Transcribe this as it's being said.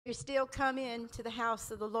You still come into the house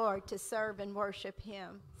of the Lord to serve and worship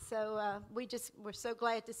Him. So we're so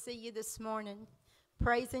glad to see you this morning,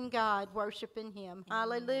 praising God, worshiping Him. Amen.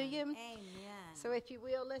 Hallelujah. Amen. So if you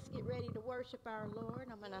will, let's get ready to worship our Lord.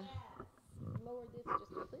 I'm going to lower this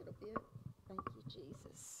just a little bit. Thank you,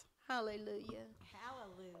 Jesus. Hallelujah.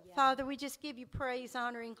 Hallelujah. Father, we just give you praise,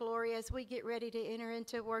 honor, and glory as we get ready to enter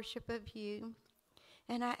into worship of you.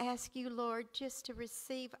 And I ask you, Lord, just to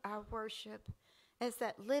receive our worship as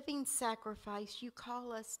that living sacrifice you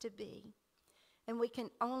call us to be. And we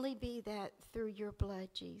can only be that through your blood,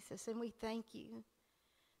 Jesus. And we thank you.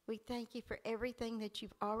 We thank you for everything that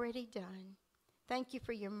you've already done. Thank you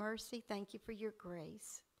for your mercy. Thank you for your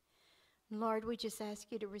grace. Lord, we just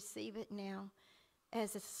ask you to receive it now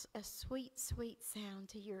as a sweet, sweet sound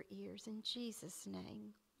to your ears. In Jesus'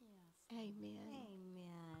 name, yes. Amen.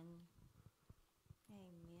 Amen.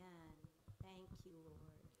 Amen. Thank you,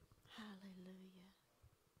 Lord. Hallelujah.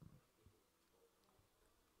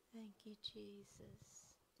 Thank you,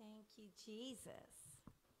 Jesus. Thank you, Jesus.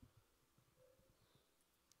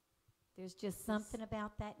 There's just something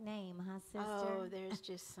about that name, huh, sister? Oh, there's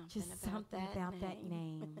just something about that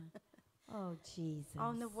name. Oh, Jesus.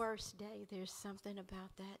 On the worst day, there's something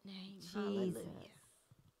about that name. Jesus. Hallelujah.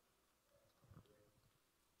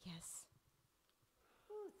 Yes.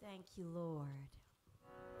 Ooh, thank you, Lord.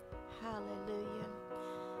 Hallelujah.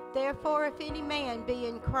 Therefore, if any man be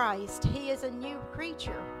in Christ, he is a new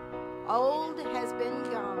creature. Old has been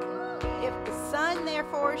gone. If the Son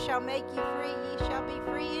therefore shall make you free, ye shall be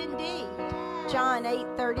free indeed. John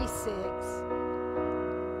 8:36.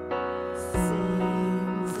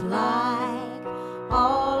 Seems like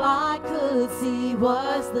all I could see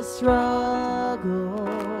was the struggle.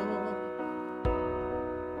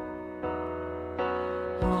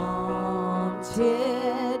 Haunted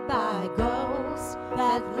by ghosts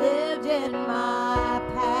that lived in my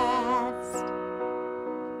past.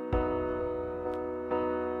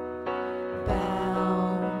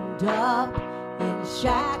 Bound up in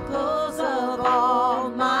shackles of all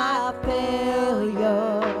my failures.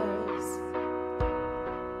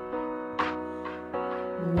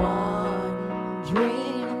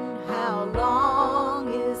 Wondering how long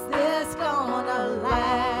is this gonna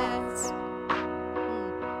last?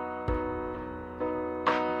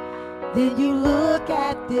 Then you look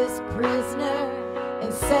at this prisoner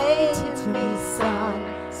and say to me,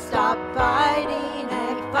 son, stop fighting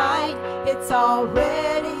and fight. It's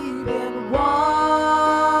already been won.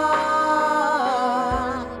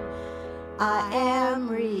 I am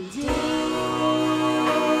redeemed.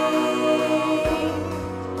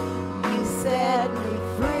 You set me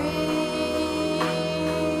free.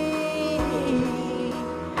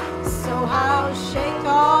 So I'll shake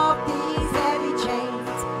off these heavy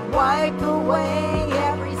chains, wipe away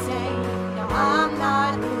every stain. Now I'm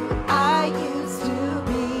not who I used to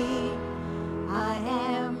be. I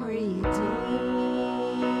am redeemed.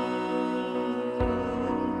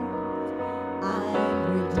 I am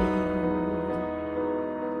redeemed.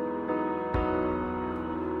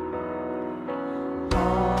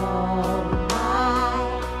 All my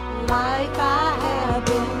life I have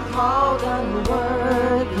been called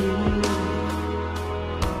unworthy.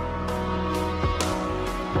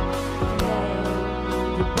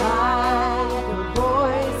 By the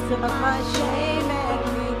voice of my shame and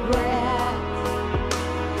regret.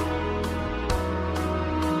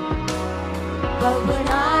 But when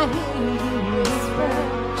I hear you whisper,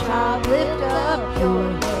 child, lift up your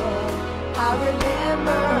head, I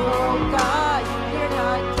remember, oh God, you're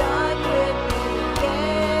not done with me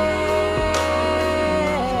yet.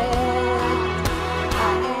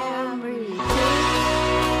 I am redeemed.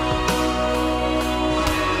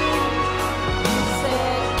 You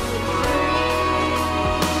set me free.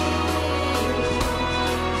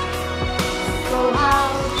 So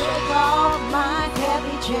I'll take off my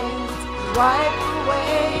heavy chains, wipe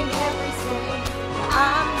away every stain.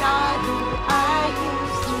 I'm not who I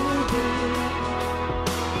used to be,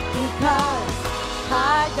 because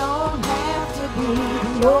I don't have to be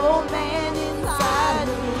the old man inside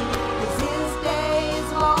of me, 'cause his day is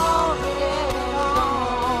already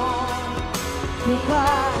gone.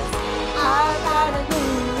 Because I got a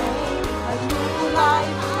new name, a new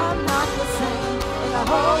life, I'm not the same, and I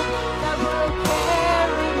hope that will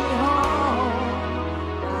carry me home.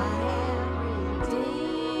 I am redeemed.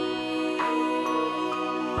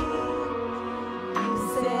 You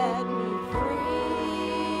set me free.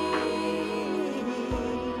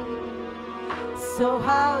 So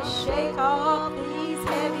I'll shake off these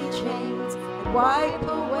heavy chains and wipe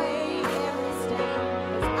away every stain,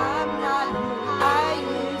 'cause I'm not who I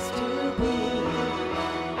used to be.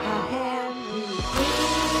 I am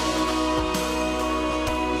redeemed.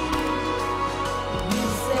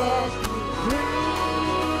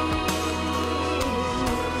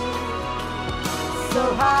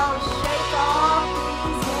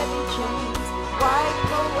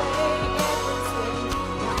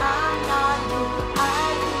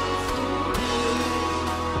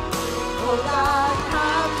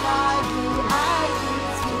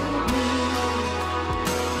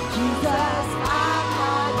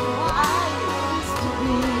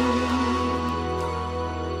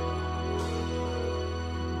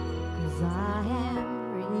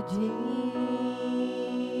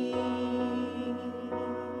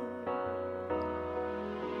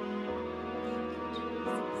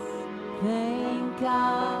 thank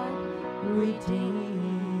God, redeemed.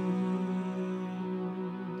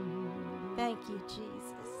 Thank you,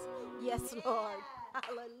 Jesus. Yes, Lord.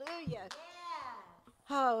 Hallelujah.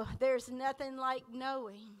 Oh, there's nothing like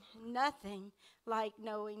knowing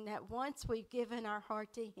that once we've given our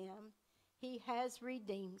heart to Him, He has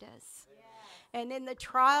redeemed us. And in the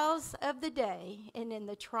trials of the day and in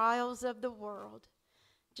the trials of the world,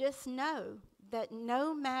 just know that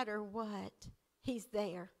no matter what, He's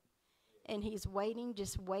there. And He's waiting,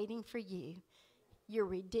 just waiting for you. You're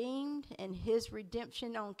redeemed, and His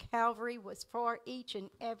redemption on Calvary was for each and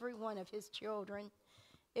every one of His children.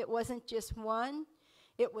 It wasn't just one.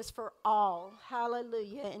 It was for all.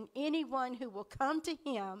 Hallelujah. And anyone who will come to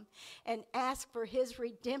Him and ask for His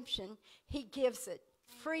redemption, He gives it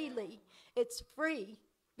freely. It's free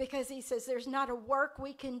because He says there's not a work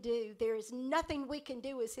we can do. There is nothing we can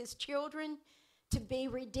do as His children to be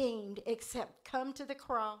redeemed except come to the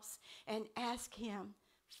cross and ask Him,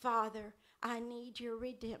 Father, I need your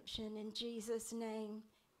redemption in Jesus' name.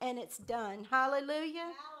 And it's done.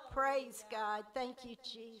 Hallelujah. Hallelujah. Praise God. Thank you,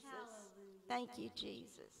 Jesus. Hallelujah. Thank you,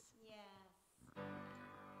 Jesus. Yes.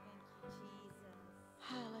 Thank you, Jesus.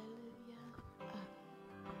 Hallelujah.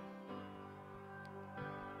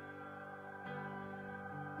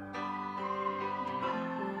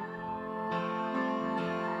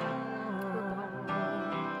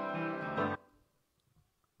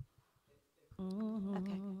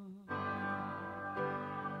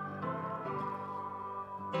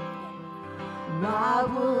 Why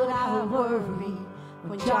would I worry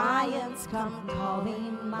when giants come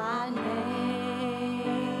calling my name?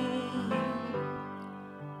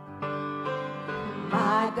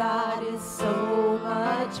 My God is so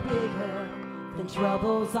much bigger than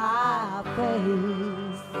troubles I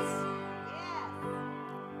face.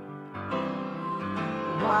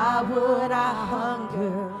 Why would I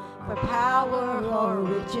hunger for power or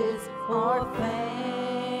riches or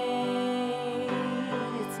fame?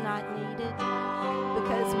 It's not needed.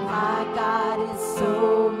 Because my God is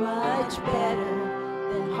so much better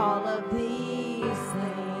than all of these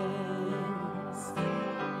things.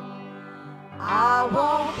 I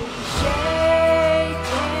won't be shaken.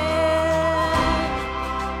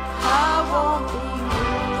 I won't be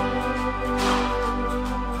moved.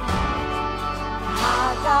 My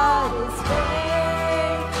God is faithful.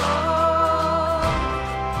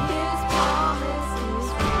 His promise is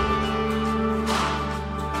true.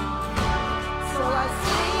 So I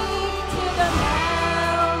sing to the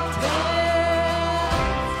mountains,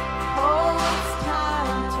 oh, it's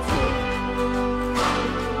time to move.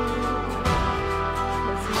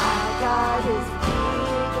 'Cause my God is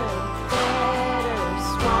bigger, better,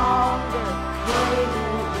 stronger,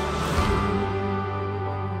 greater than you.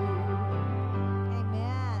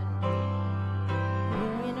 Amen.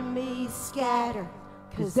 Enemies scatter,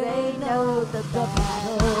 'cause they know that the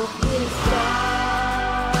battle is done.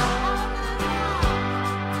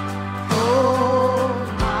 Oh,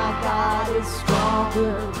 my God is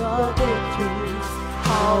stronger, the victory's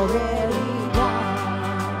already won.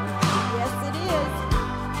 Yes, it is.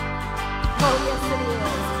 Oh, yes, it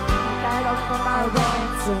is. He died off for my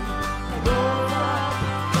ransom and rose up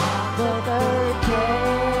on the third day.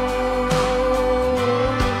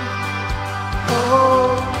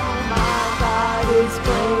 Oh, my God is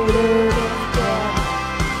greater than death,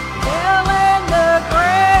 hell, and the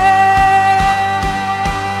grave.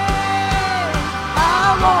 I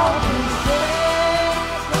won't be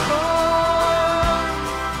shaken, Lord.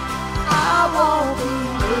 I won't be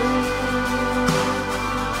moved.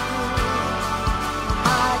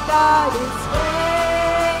 My God is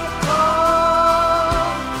faithful.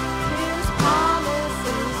 His promise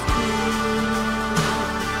is true.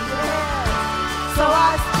 Yeah. So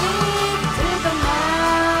I speak to the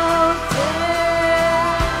mountains.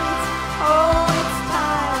 Oh, it's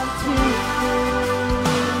time to move.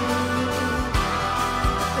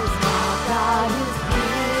 'Cause my God is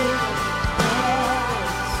bigger, better,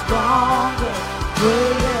 stronger,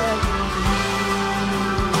 greater than you.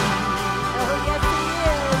 Oh, yes, He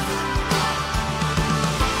is.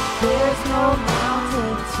 There's no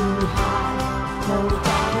mountain too high, no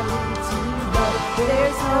valley too low.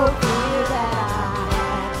 There's no fear that I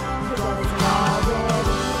have, 'cause I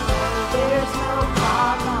already know. There's no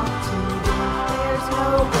problem too big, there's no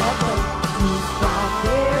weapon too strong.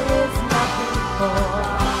 There is nothing more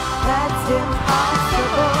that's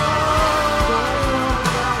impossible. There's no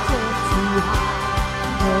mountain too high,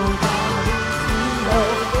 no valley too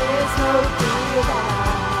low. There's no fear that I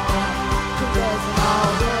have, 'cause I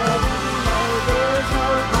already know. There's no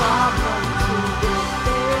problem too big,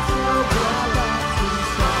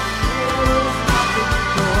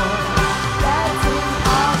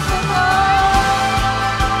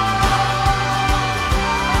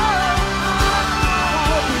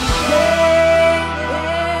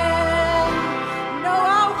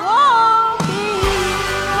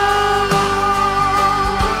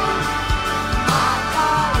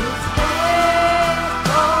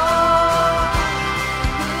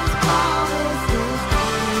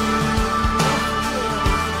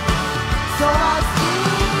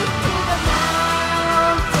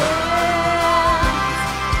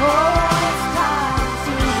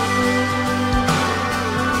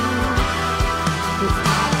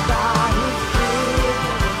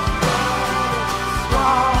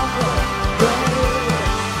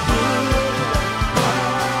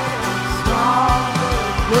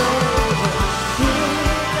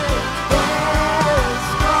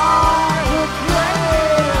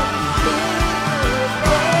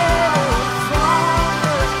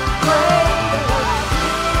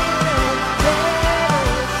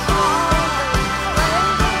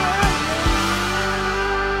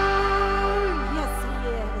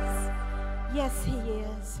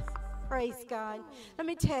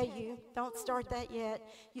 me tell you, don't start that yet.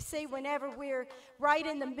 You see, whenever we're right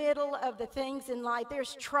in the middle of the things in life,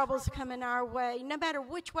 there's troubles coming our way. No matter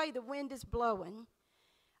which way the wind is blowing,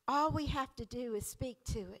 all we have to do is speak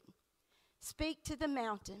to it. Speak to the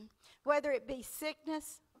mountain, whether it be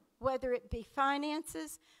sickness, whether it be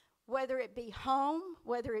finances, whether it be home,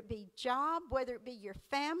 whether it be job, whether it be your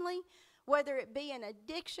family, whether it be an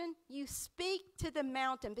addiction. You speak to the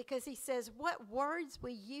mountain, because he says what words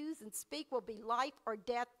we use and speak will be life or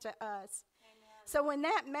death to us. Amen. So when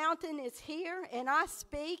that mountain is here and I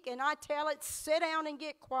speak and I tell it, sit down and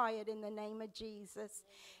get quiet in the name of Jesus.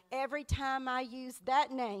 Amen. Every time I use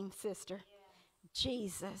that name, sister,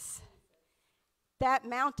 Jesus, that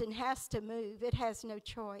mountain has to move. It has no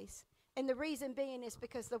choice. And the reason being is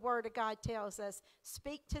because the Word of God tells us,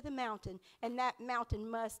 speak to the mountain, and that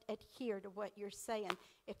mountain must adhere to what you're saying.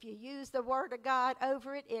 If you use the Word of God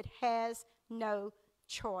over it, it has no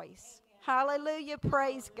choice. Amen. Hallelujah.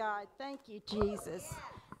 Praise God. Thank you, Jesus.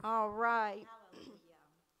 All right.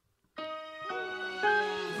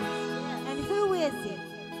 And who is it?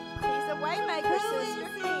 He's a waymaker, sister. Who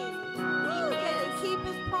is he? Can he keep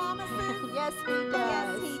his promises? Yes, he does.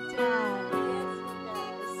 Yes, he does. Yes,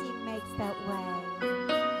 that way.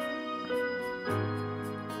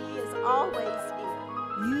 he is always here.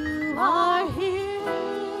 You are here,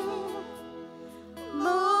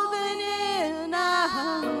 moving in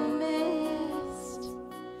our midst.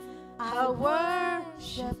 I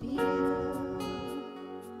worship you.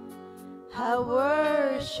 I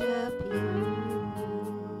worship you.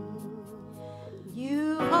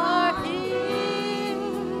 You are here,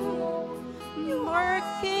 you're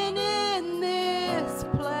working in this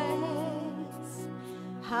place.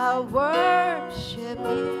 I worship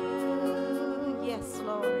you. Yes,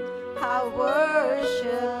 Lord. I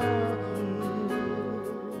worship you.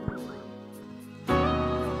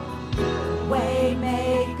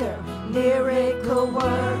 Waymaker, miracle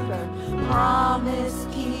worker, promise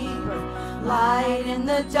keeper, light in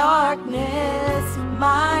the darkness.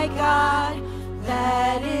 My God,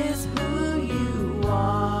 that is who you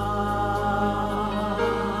are.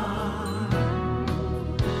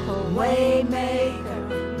 A waymaker,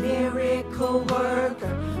 miracle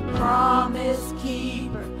worker, promise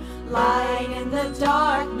keeper, light in the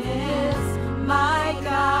darkness. My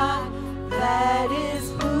God, that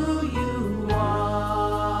is who you are.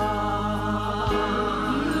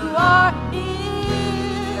 You are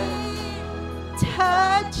here,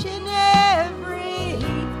 touching every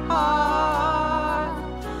heart.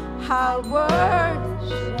 I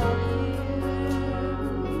worship you.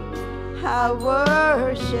 I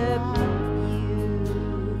worship you.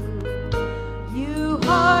 You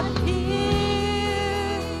are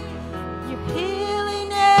here. You're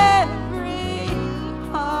healing every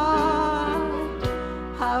heart.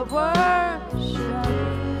 I worship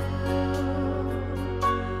you.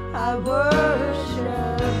 I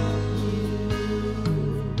worship you.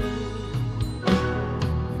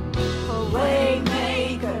 A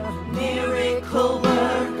waymaker, miracle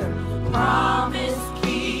worker, promise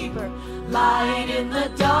keeper, light in the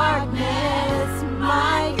darkness.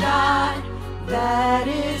 My God, that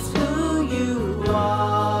is who you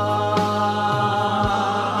are.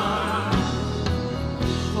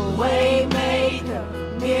 A waymaker,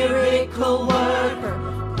 miracle worker,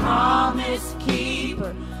 promise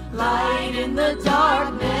keeper, light in the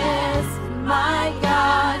darkness. My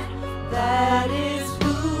God, that is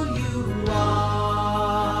who you are.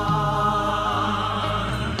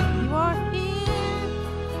 You are here,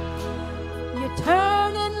 you're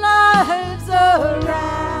turning lives around.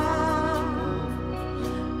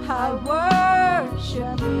 I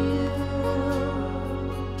worship you.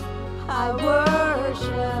 I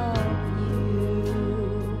worship you.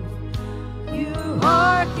 You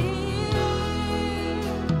are here,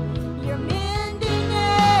 you're mending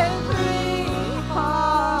every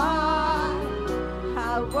heart.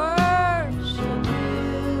 I worship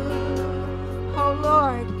you. Oh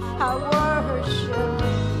Lord, I worship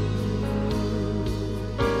you.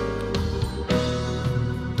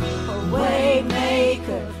 A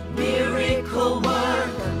waymaker, miracle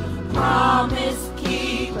worker, promise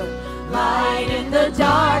keeper, light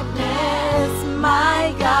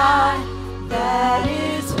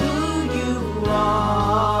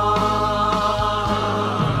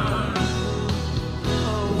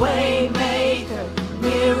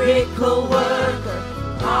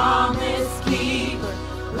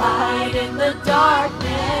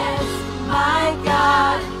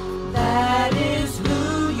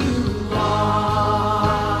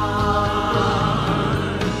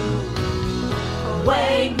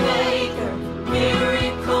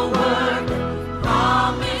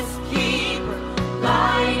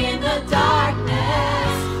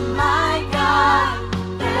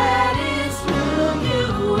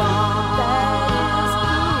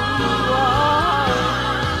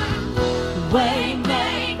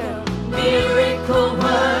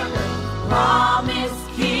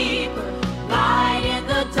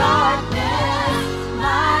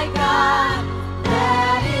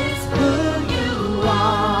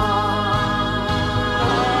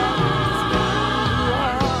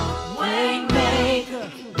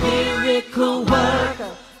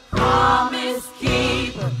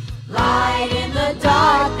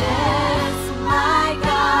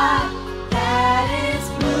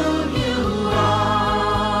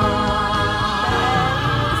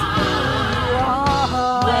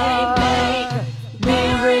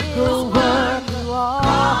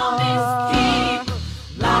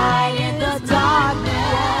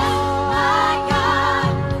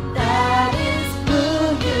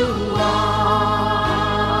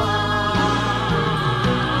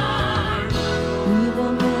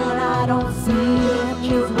see Him,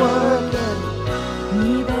 He's working.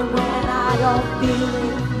 Even when I don't feel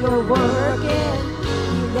it, you're working.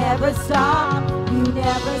 You never stop, you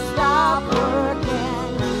never stop working.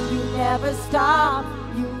 You never stop,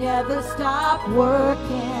 you never stop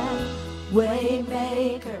working.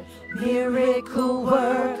 Waymaker, miracle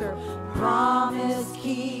worker, promise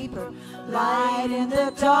keeper, light in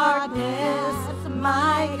the darkness.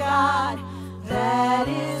 My God, that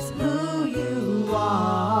is who you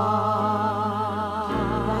are.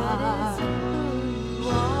 That is who you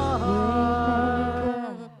are.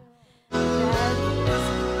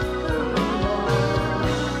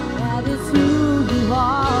 That is who you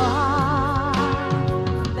are.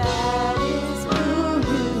 That is who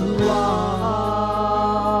you are.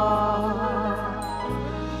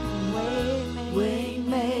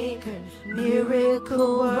 Waymaker,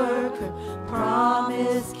 miracle worker,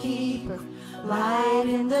 promise keeper, light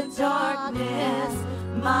in the darkness.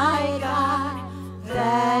 My God,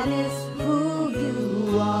 that is who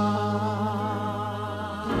you are.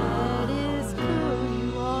 That is who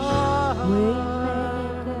you are.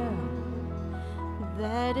 Waymaker.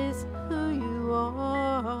 That is who you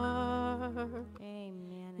are.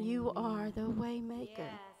 Amen. You are the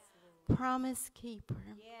waymaker, promise keeper,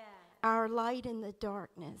 our light in the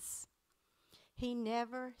darkness. He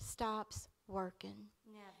never stops working.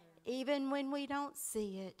 Even when we don't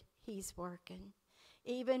see it, He's working.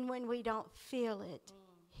 Even when we don't feel it,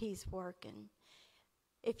 He's working.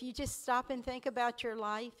 If you just stop and think about your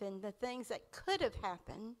life and the things that could have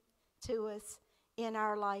happened to us in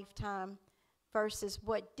our lifetime versus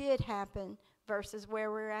what did happen versus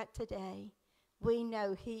where we're at today, we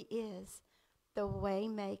know He is the way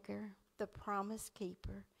maker, the promise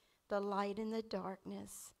keeper, the light in the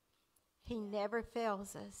darkness. He never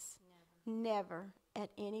fails us. Never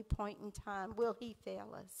at any point in time will He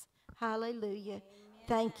fail us. Hallelujah. Amen.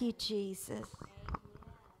 Thank you, Jesus. Amen.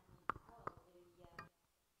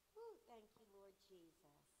 Ooh, thank you, Lord Jesus.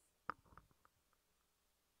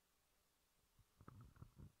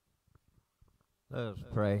 Let us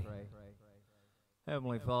pray.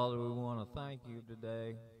 Heavenly Father, we want to thank you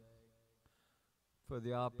today for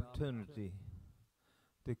the opportunity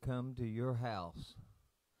to come to your house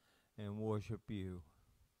and worship you.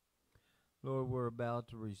 Lord, we're about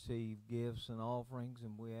to receive gifts and offerings,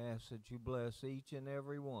 and we ask that you bless each and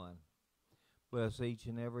every one. Bless each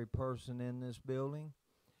and every person in this building,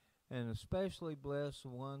 and especially bless the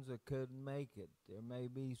ones that couldn't make it. There may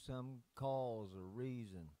be some cause or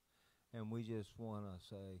reason, and we just want to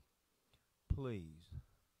say, please,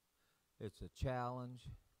 it's a challenge,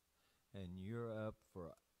 and you're up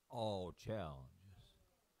for all challenges.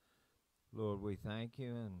 Lord, we thank you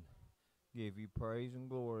and give you praise and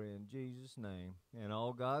glory in Jesus' name. And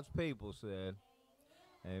all God's people said,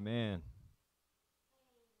 amen.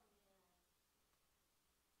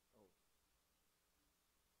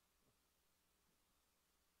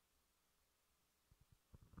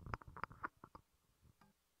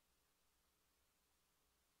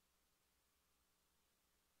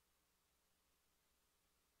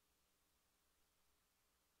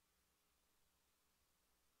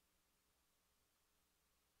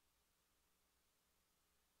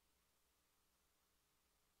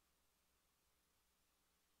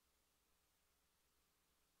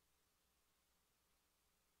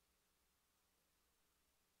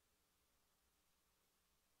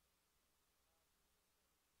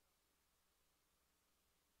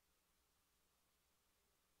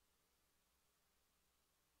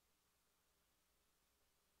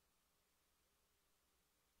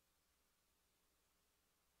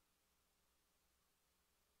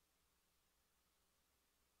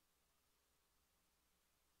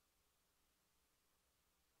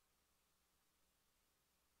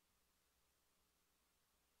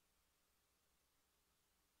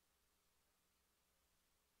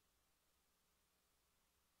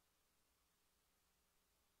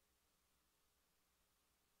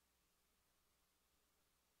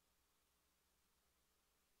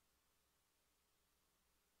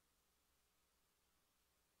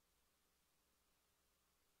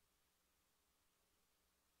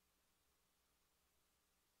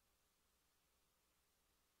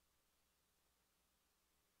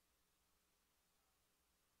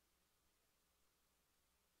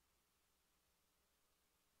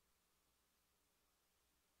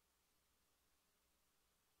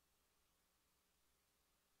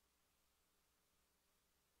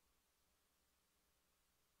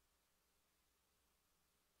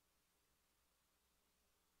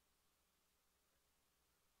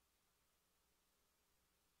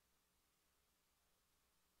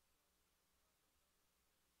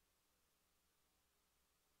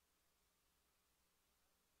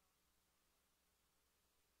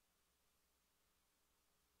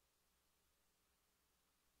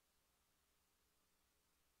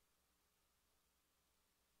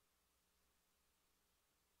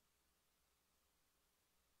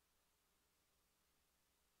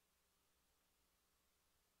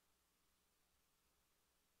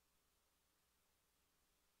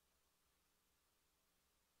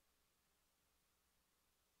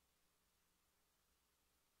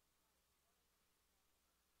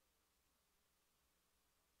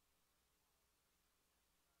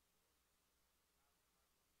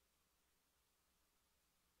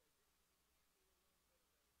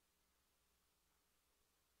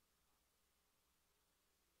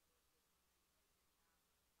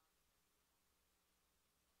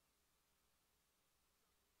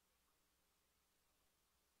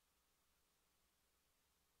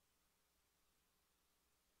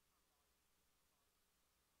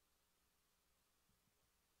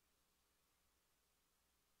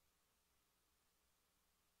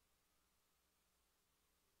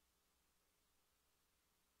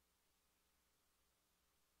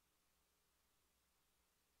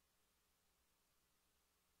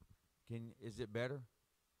 Is it better?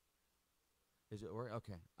 Is it working?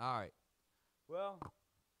 Okay. All right. Well,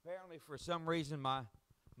 apparently for some reason my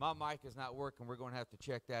mic is not working. We're going to have to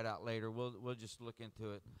check that out later. We'll just look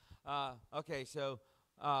into it. Okay. So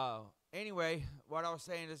anyway, what I was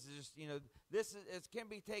saying is just this it can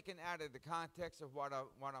be taken out of the context of what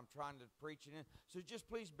I'm trying to preach it in. So just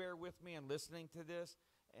please bear with me in listening to this.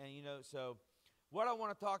 And so what I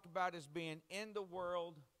want to talk about is being in the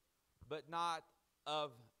world, but not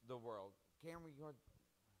of the world. Cameron, you want?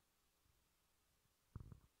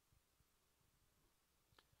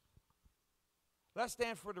 Let's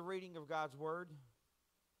stand for the reading of God's Word.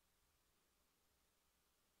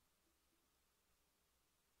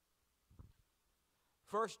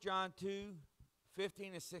 1 John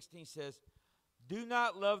 2:15 and 16 says, "Do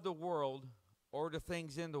not love the world or the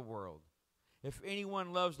things in the world. If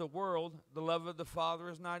anyone loves the world, the love of the Father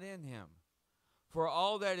is not in him. For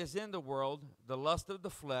all that is in the world, the lust of the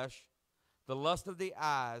flesh, the lust of the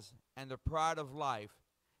eyes, and the pride of life,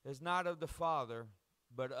 is not of the Father,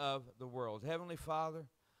 but of the world." Heavenly Father,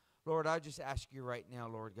 Lord, I just ask you right now,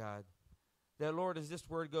 Lord God, that, Lord, as this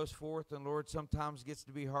word goes forth, and, Lord, sometimes gets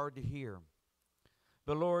to be hard to hear,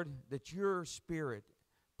 but, Lord, that your Spirit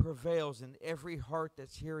prevails in every heart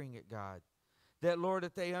that's hearing it, God. That, Lord,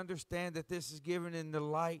 that they understand that this is given in the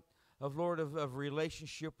light of, Lord, of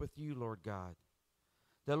relationship with you, Lord God.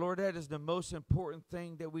 That, Lord, that is the most important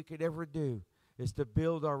thing that we could ever do, is to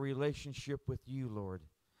build our relationship with you, Lord.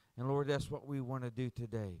 And, Lord, that's what we want to do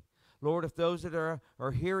today. Lord, if those that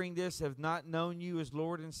are hearing this have not known you as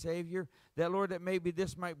Lord and Savior, that, Lord, that maybe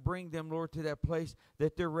this might bring them, Lord, to that place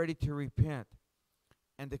that they're ready to repent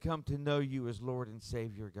and to come to know you as Lord and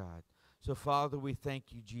Savior, God. So, Father, we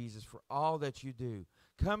thank you, Jesus, for all that you do,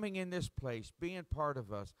 coming in this place, being part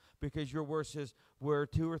of us, because your word says, where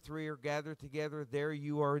two or three are gathered together, there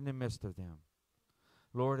you are in the midst of them.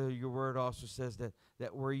 Lord, your word also says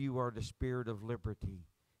that where you are, the spirit of liberty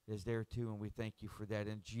is there too, and we thank you for that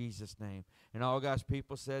in Jesus' name. And all God's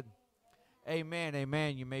people said, amen,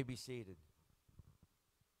 amen. You may be seated.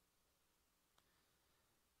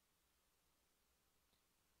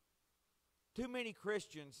 Too many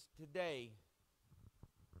Christians today,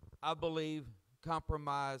 I believe,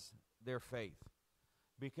 compromise their faith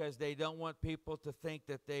because they don't want people to think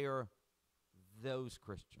that they are those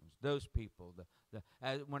Christians, those people.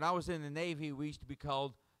 When I was in the Navy, we used to be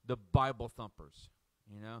called the Bible thumpers,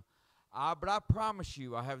 But I promise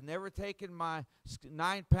you, I have never taken my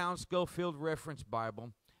 9-pound Schofield Reference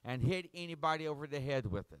Bible and hit anybody over the head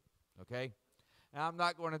with it, okay? And I'm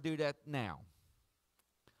not going to do that now.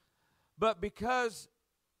 But because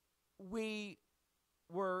we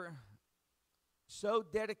were so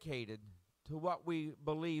dedicated to what we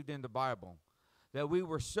believed in the Bible, that we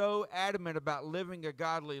were so adamant about living a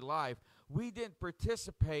godly life, we didn't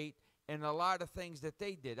participate in a lot of things that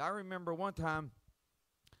they did. I remember one time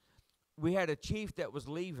we had a chief that was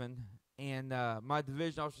leaving, and my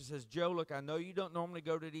division officer says, "Joe, look, I know you don't normally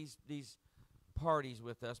go to these parties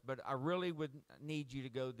with us, but I really would need you to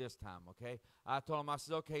go this time, okay?" I told him, I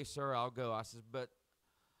said, "Okay, sir, I'll go." I says, "But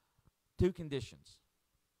 2 conditions."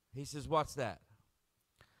 He says, "What's that?"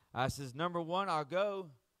 I says, "Number 1, I'll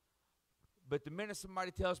go, but the minute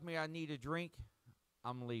somebody tells me I need a drink,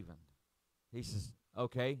 I'm leaving." He says,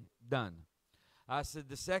 "Okay, done." I said,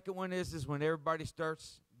 "The second one is when everybody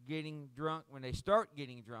starts getting drunk, when they start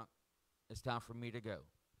getting drunk, it's time for me to go."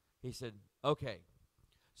 He said, "Okay."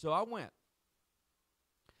 So I went.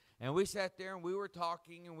 And we sat there and we were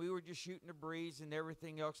talking and we were just shooting the breeze and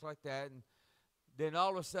everything else like that. And then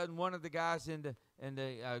all of a sudden, one of the guys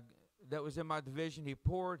that was in my division, he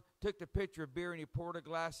took the pitcher of beer and he poured a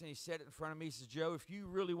glass and he set it in front of me. He says, "Joe, if you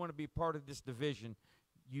really want to be part of this division,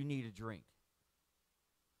 you need a drink."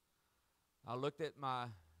 I looked at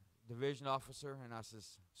my division officer and I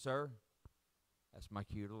says, "Sir, that's my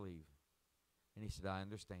cue to leave." And he said, "I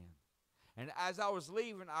understand." And as I was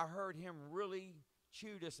leaving, I heard him really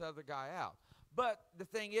chew this other guy out. But the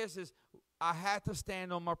thing is I had to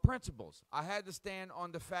stand on my principles. I had to stand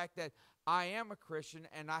on the fact that I am a Christian,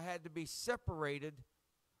 and I had to be separated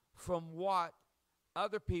from what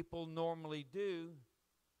other people normally do,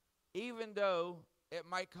 even though it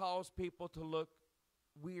might cause people to look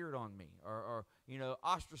weird on me or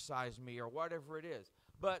ostracize me or whatever it is.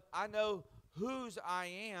 But I know whose I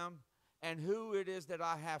am and who it is that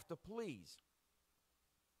I have to please.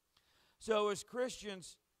 So as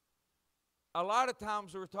Christians, a lot of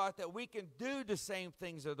times we're taught that we can do the same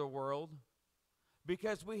things of the world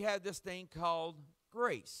because we have this thing called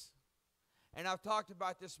grace. And I've talked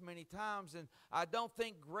about this many times, and I don't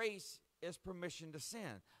think grace is permission to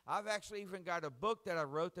sin. I've actually even got a book that I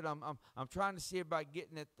wrote that I'm trying to see about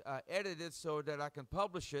getting it edited so that I can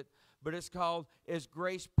publish it, but it's called Is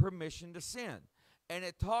Grace Permission to Sin? And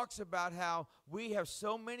it talks about how we have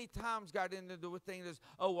so many times got into the thing that's,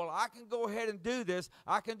 oh, well, I can go ahead and do this.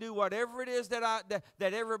 I can do whatever it is that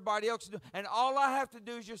everybody else is doing. And all I have to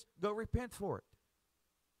do is just go repent for it.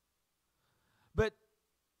 But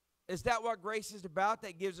is that what grace is about?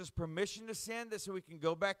 That gives us permission to sin, that so we can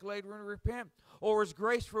go back later and repent? Or is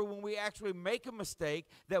grace for when we actually make a mistake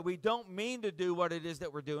that we don't mean to do what it is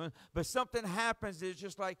that we're doing, but something happens, it's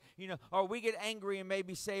just like, or we get angry and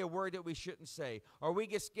maybe say a word that we shouldn't say, or we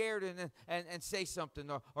get scared and say something,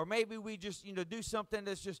 or maybe we just, do something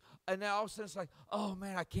that's just, and then all of a sudden it's like, oh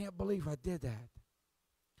man, I can't believe I did that.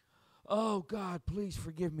 Oh God, please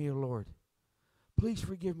forgive me, Lord. Please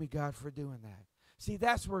forgive me, God, for doing that. See,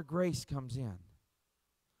 that's where grace comes in.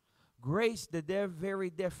 Grace, the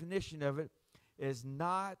very definition of it, is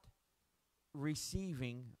not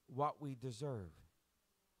receiving what we deserve.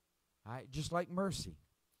 All right? Just like mercy.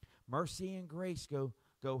 Mercy and grace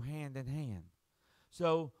go hand in hand.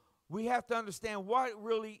 So we have to understand what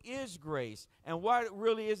really is grace and what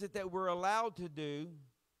really is it that we're allowed to do.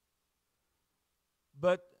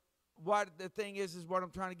 But what the thing is what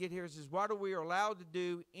I'm trying to get here is what are we allowed to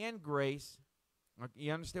do in grace?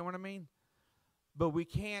 You understand what I mean? But we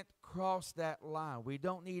can't cross that line. We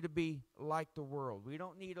don't need to be like the world. We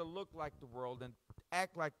don't need to look like the world and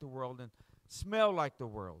act like the world and smell like the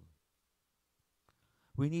world.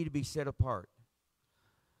 We need to be set apart.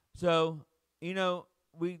 So,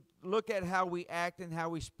 we look at how we act and how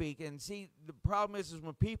we speak. And see, the problem is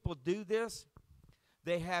when people do this,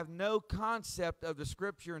 they have no concept of the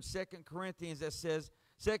scripture in 2 Corinthians that says,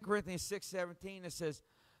 2 Corinthians 6:17, it says,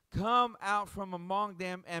 come out from among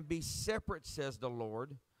them and be separate, says the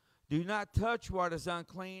Lord. Do not touch what is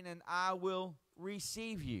unclean, and I will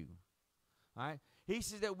receive you. All right? He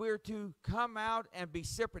says that we're to come out and be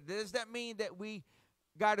separate. Does that mean that we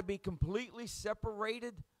got to be completely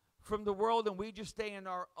separated from the world and we just stay in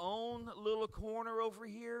our own little corner over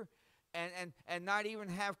here and not even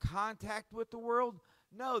have contact with the world?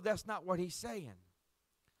 No, that's not what he's saying.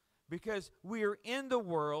 Because we are in the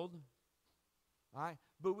world, all right,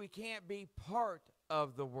 but we can't be part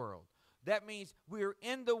of the world. That means we're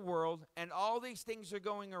in the world and all these things are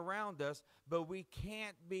going around us, but we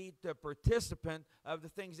can't be the participant of the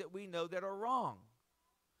things that we know that are wrong.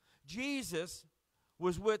 Jesus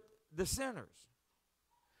was with the sinners.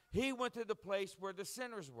 He went to the place where the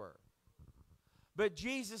sinners were. But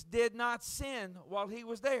Jesus did not sin while he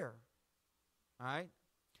was there. All right?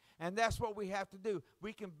 And that's what we have to do.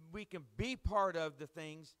 We can be part of the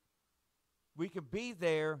things. We can be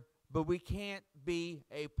there, but we can't be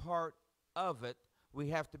a part of it. We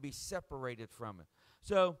have to be separated from it.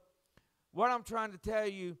 So what I'm trying to tell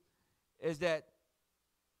you is that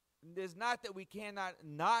it's not that we cannot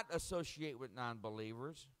not associate with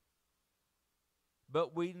non-believers,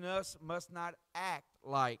 but we must not act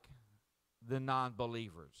like the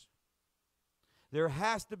non-believers. There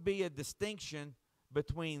has to be a distinction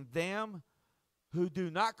between them who do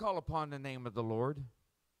not call upon the name of the Lord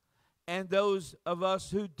and those of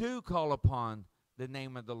us who do call upon the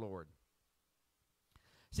name of the Lord.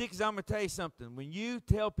 See, because I'm going to tell you something. When you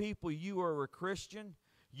tell people you are a Christian,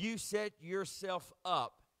 you set yourself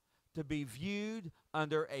up to be viewed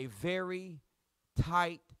under a very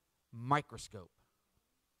tight microscope.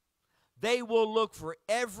 They will look for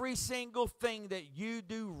every single thing that you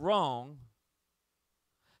do wrong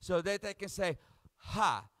so that they can say,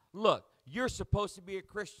 ha, look, you're supposed to be a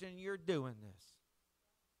Christian, you're doing this.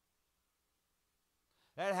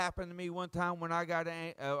 That happened to me one time when I got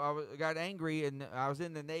angry and I was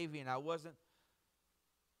in the Navy and I wasn't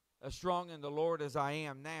as strong in the Lord as I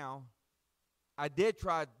am now. I did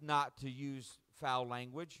try not to use foul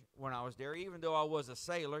language when I was there, even though I was a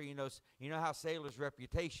sailor. You know how sailors'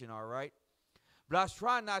 reputation are, right? But I was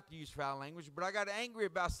trying not to use foul language, but I got angry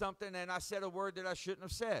about something and I said a word that I shouldn't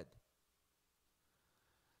have said.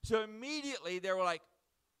 So immediately they were like,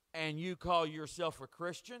 and you call yourself a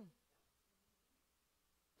Christian?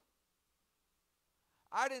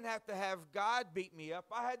 I didn't have to have God beat me up.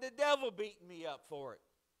 I had the devil beating me up for it.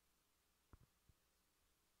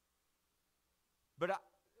 But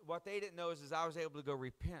what they didn't know is I was able to go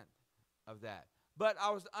repent of that. But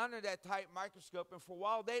I was under that tight microscope, and for a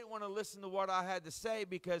while they didn't want to listen to what I had to say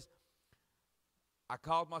because I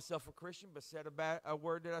called myself a Christian but said a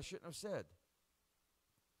word that I shouldn't have said.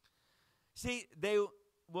 See,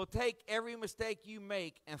 will take every mistake you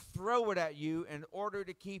make and throw it at you in order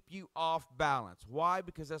to keep you off balance. Why?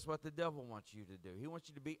 Because that's what the devil wants you to do. He wants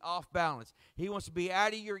you to be off balance. He wants to be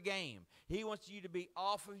out of your game. He wants you to be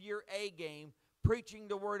off of your A game, preaching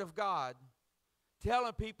the Word of God,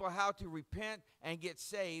 telling people how to repent and get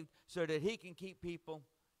saved so that he can keep people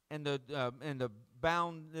in the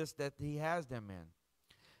boundness that he has them in.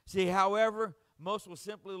 See, however, most will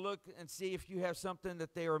simply look and see if you have something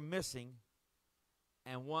that they are missing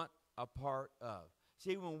and want a part of.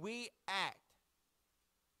 See, when we act,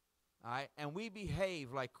 all right, and we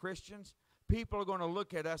behave like Christians, people are going to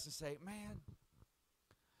look at us and say, man,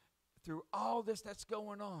 through all this that's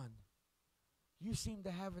going on, you seem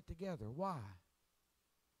to have it together. Why?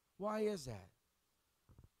 Why is that?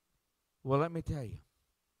 Well, let me tell you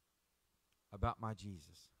about my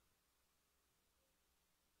Jesus.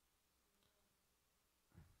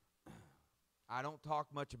 I don't talk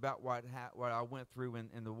much about what I went through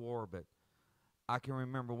in the war, but I can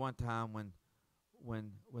remember one time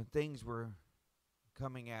when things were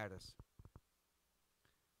coming at us.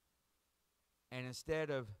 And instead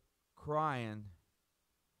of crying,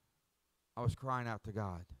 I was crying out to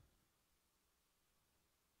God.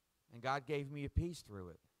 And God gave me a peace through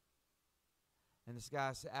it. And this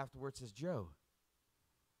guy afterwards says, Joe,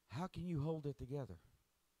 how can you hold it together?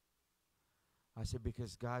 I said,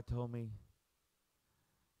 because God told me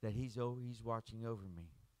that he's watching over me.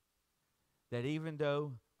 That even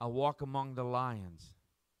though I walk among the lions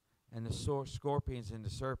and the scorpions and the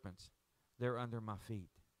serpents, they're under my feet.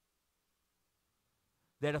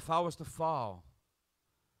 That if I was to fall,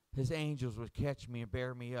 his angels would catch me and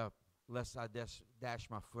bear me up, lest I dash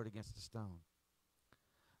my foot against a stone.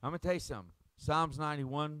 I'm going to tell you something. Psalms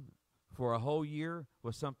 91 for a whole year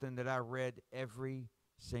was something that I read every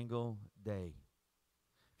single day.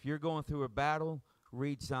 If you're going through a battle,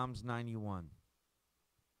 read Psalms 91.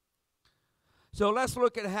 So let's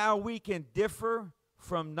look at how we can differ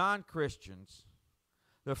from non-Christians.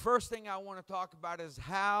 The first thing I want to talk about is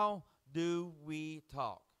how do we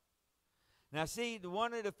talk? Now see,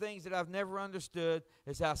 one of the things that I've never understood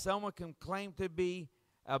is how someone can claim to be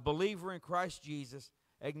a believer in Christ Jesus,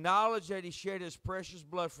 acknowledge that he shed his precious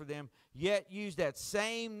blood for them, yet use that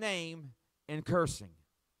same name in cursing.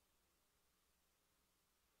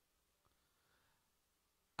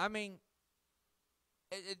 I mean,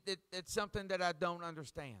 it's something that I don't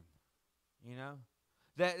understand, you know?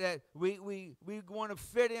 That we want to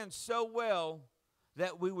fit in so well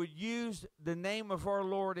that we would use the name of our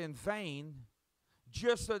Lord in vain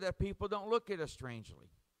just so that people don't look at us strangely.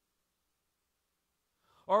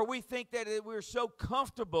 Or we think that we're so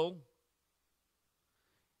comfortable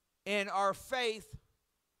in our faith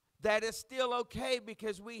that it's still okay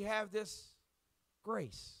because we have this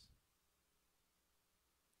grace.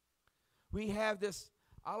 We have this,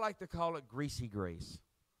 I like to call it greasy grace.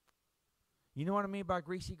 You know what I mean by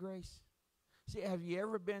greasy grace? See, have you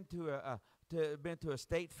ever been to a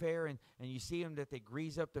state fair and you see them that they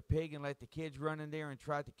grease up the pig and let the kids run in there and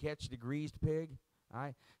try to catch the greased pig? All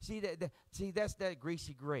right. See that's that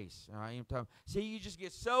greasy grace. All right. See, you just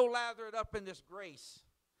get so lathered up in this grace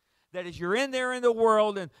that as you're in there in the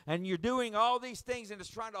world and you're doing all these things and it's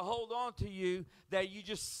trying to hold on to you, that you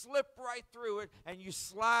just slip right through it and you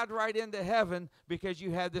slide right into heaven because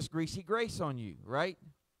you have this greasy grace on you, right?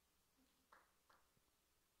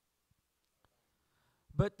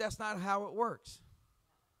 But that's not how it works.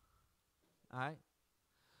 All right?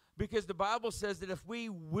 Because the Bible says that if we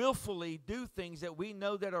willfully do things that we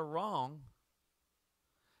know that are wrong,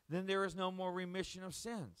 then there is no more remission of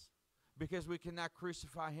sins because we cannot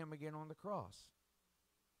crucify him again on the cross.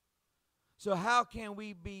 So how can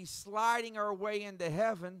we be sliding our way into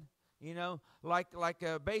heaven, you know, like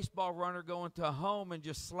a baseball runner going to a home and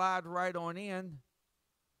just slide right on in,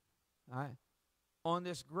 all right, on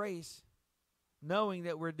this grace, knowing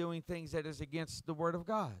that we're doing things that is against the Word of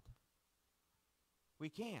God? We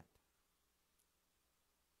can't.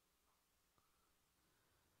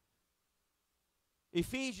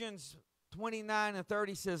 Ephesians 29 and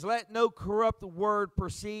 30 says, let no corrupt word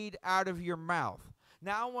proceed out of your mouth.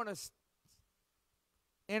 Now I want to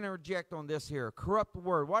interject on this here. Corrupt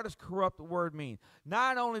word. What does corrupt word mean?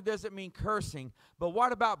 Not only does it mean cursing, but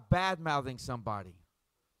what about bad-mouthing somebody?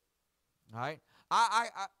 All right?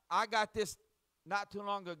 I got this not too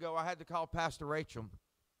long ago. I had to call Pastor Rachel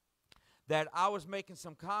that I was making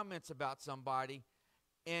some comments about somebody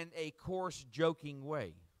in a coarse, joking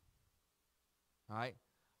way. All right,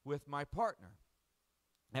 with my partner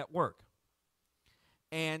at work.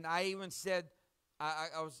 And I even said, I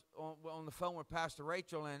was on the phone with Pastor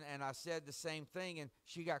Rachel, and I said the same thing, and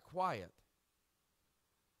she got quiet.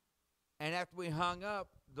 And after we hung up,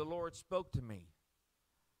 the Lord spoke to me.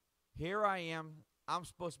 Here I am. I'm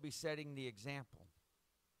supposed to be setting the example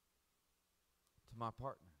to my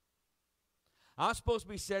partner. I'm supposed to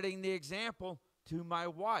be setting the example to my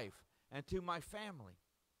wife and to my family.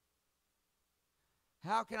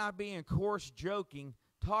 How can I be in coarse joking,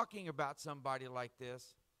 talking about somebody like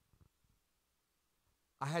this?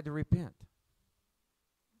 I had to repent.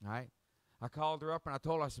 All right? I called her up and I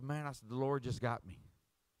told her, I said, man, I said, the Lord just got me.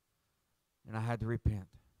 And I had to repent.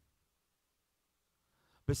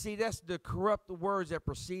 But see, that's the corrupt words that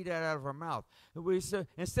proceed out of our mouth.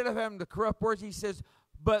 Instead of having the corrupt words, he says,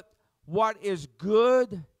 but what is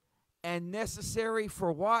good and necessary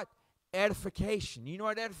for what? Edification. You know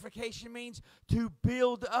what edification means? To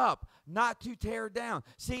build up, not to tear down.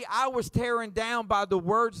 See, I was tearing down by the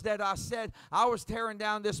words that I said. I was tearing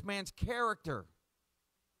down this man's character.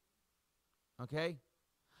 Okay?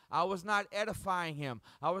 I was not edifying him.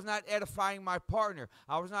 I was not edifying my partner.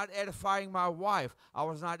 I was not edifying my wife. I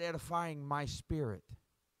was not edifying my spirit.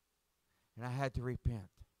 And I had to repent.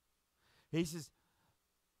 He says,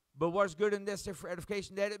 but what's good and necessary for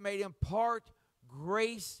edification, that it may impart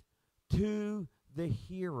grace to the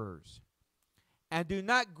hearers. And do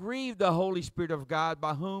not grieve the Holy Spirit of God,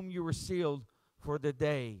 by whom you were sealed for the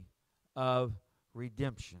day of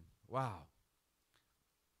redemption. Wow.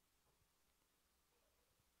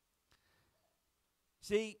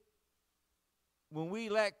 See, when we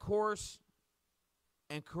let coarse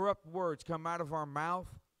and corrupt words come out of our mouth,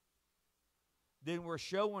 then we're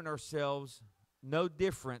showing ourselves no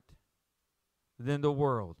different than the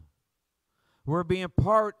world. We're being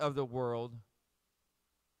part of the world,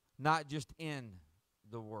 not just in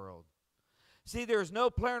the world. See, there's no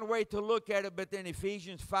plain way to look at it but in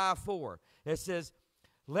Ephesians 5:4. It says,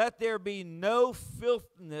 let there be no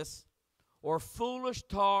filthiness or foolish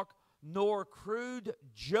talk, nor crude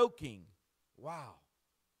joking. Wow.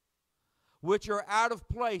 Which are out of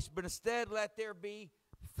place, but instead let there be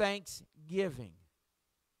thanksgiving.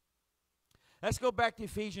 Let's go back to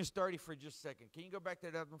Ephesians 30 for just a second. Can you go back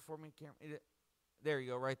to that other one for me, Cameron? There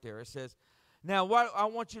you go, right there. It says, now what I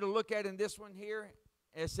want you to look at in this one here,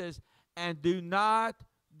 it says, and do not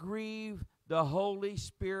grieve the Holy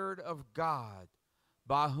Spirit of God,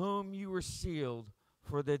 by whom you were sealed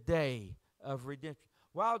for the day of redemption.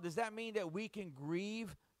 Wow, does that mean that we can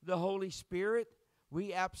grieve the Holy Spirit?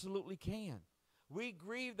 We absolutely can. We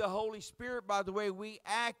grieve the Holy Spirit by the way we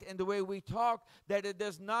act and the way we talk, that it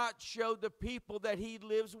does not show the people that He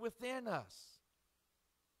lives within us.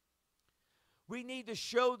 We need to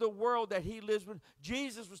show the world that He lives within.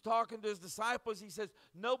 Jesus was talking to His disciples. He says,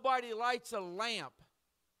 nobody lights a lamp.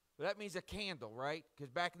 Well, that means a candle, right? Because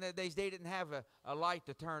back in the days, they didn't have a light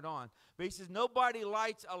to turn on. But He says, nobody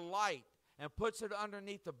lights a light and puts it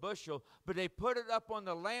underneath the bushel, but they put it up on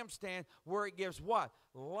the lampstand where it gives what?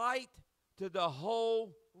 Light to the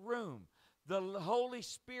whole room. The Holy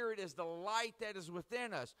Spirit is the light that is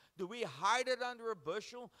within us. Do we hide it under a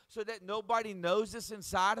bushel so that nobody knows it's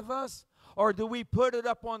inside of us? Or do we put it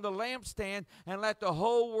up on the lampstand and let the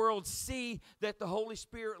whole world see that the Holy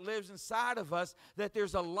Spirit lives inside of us, that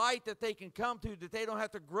there's a light that they can come to, that they don't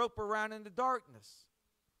have to grope around in the darkness?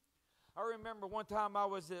 I remember one time I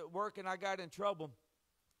was at work and I got in trouble.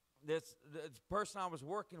 This person I was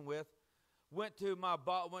working with went to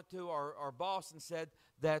our boss and said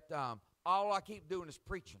that all I keep doing is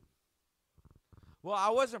preaching. Well, I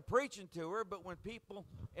wasn't preaching to her, but when people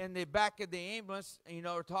in the back of the ambulance,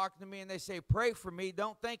 are talking to me and they say, pray for me,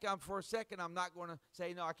 don't think for a second I'm not going to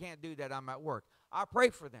say, no, I can't do that, I'm at work. I pray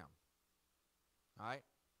for them. All right?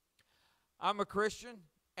 I'm a Christian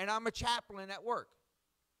and I'm a chaplain at work.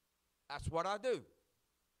 That's what I do.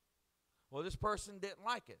 Well, this person didn't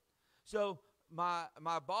like it. So my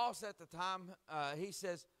boss at the time, he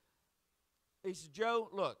says, Joe,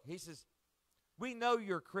 look, he says, we know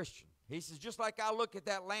you're a Christian. He says, just like I look at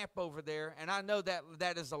that lamp over there, and I know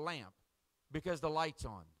that is a lamp because the light's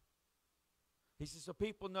on. He says, so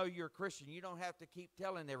people know you're a Christian. You don't have to keep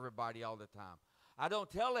telling everybody all the time. I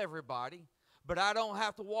don't tell everybody, but I don't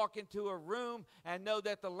have to walk into a room and know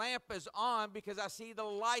that the lamp is on because I see the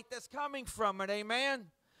light that's coming from it. Amen?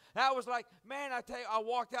 That was like, man, I tell you, I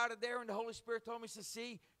walked out of there and the Holy Spirit told me, he says,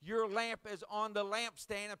 see, your lamp is on the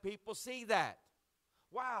lampstand and people see that.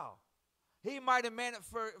 Wow. He might have meant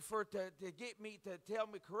it to get me to tell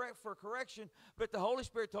me correction, but the Holy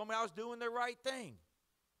Spirit told me I was doing the right thing.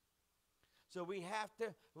 So we have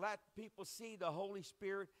to let people see the Holy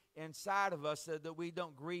Spirit inside of us so that we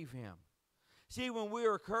don't grieve Him. See, when we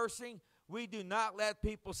are cursing, we do not let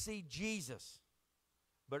people see Jesus,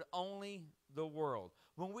 but only the world.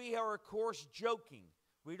 When we are, of course, joking,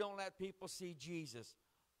 we don't let people see Jesus,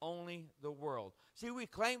 only the world. See, we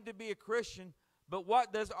claim to be a Christian, but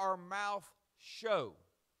what does our mouth show?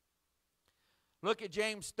 Look at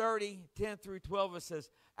James 30, 10 through 12. It says,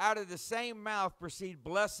 out of the same mouth proceed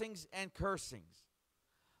blessings and cursings.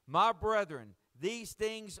 My brethren, these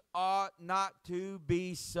things ought not to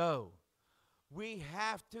be so. We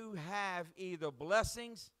have to have either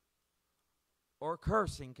blessings or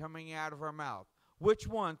cursing coming out of our mouth. Which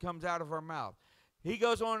one comes out of our mouth? He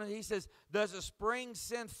goes on and he says, does a spring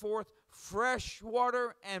send forth fresh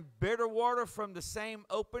water and bitter water from the same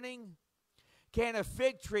opening? Can a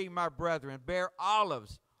fig tree, my brethren, bear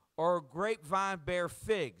olives, or a grapevine bear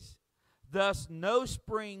figs? Thus no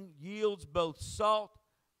spring yields both salt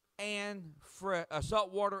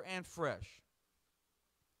water and fresh.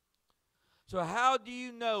 So how do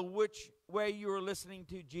you know which way you are listening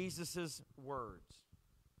to Jesus' words?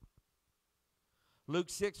 Luke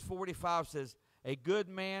 6:45 says, a good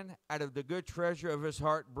man out of the good treasure of his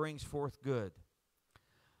heart brings forth good.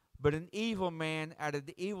 But an evil man out of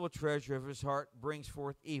the evil treasure of his heart brings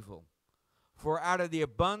forth evil. For out of the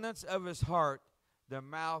abundance of his heart, the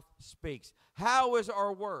mouth speaks. How is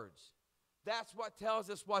our words? That's what tells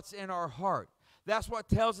us what's in our heart. That's what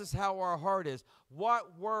tells us how our heart is.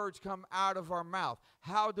 What words come out of our mouth?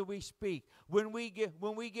 How do we speak? When we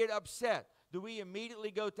get upset, do we immediately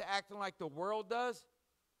go to acting like the world does?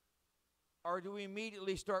 Or do we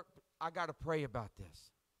immediately start, I got to pray about this?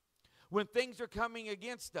 When things are coming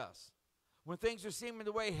against us, when things are seeming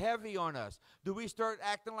to weigh heavy on us, do we start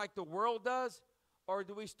acting like the world does, or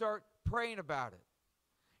do we start praying about it?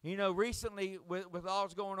 You know, recently with all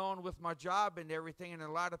that's going on with my job and everything, and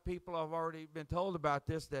a lot of people have already been told about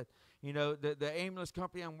this, that, you know, the ambulance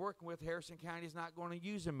company I'm working with, Harrison County, is not going to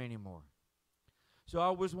use them anymore. So I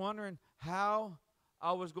was wondering how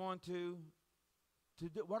I was going to do,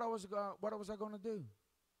 what was I going to do?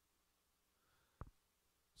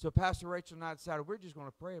 So Pastor Rachel and I decided we're just going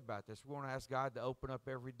to pray about this. We're going to ask God to open up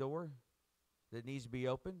every door that needs to be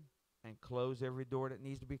opened and close every door that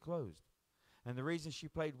needs to be closed. And the reason she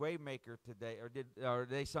played Waymaker today, or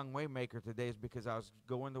they sung Waymaker today, is because I was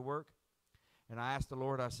going to work, and I asked the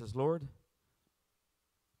Lord, I says, Lord,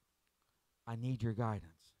 I need your guidance.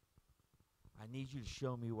 I need you to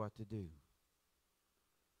show me what to do.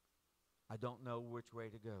 I don't know which way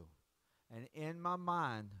to go. And in my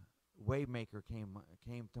mind, Waymaker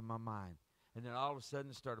came to my mind. And then all of a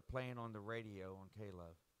sudden it started playing on the radio on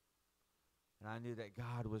K-Love. And I knew that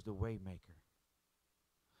God was the Waymaker.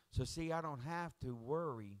 So see, I don't have to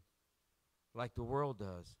worry like the world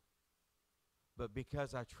does. But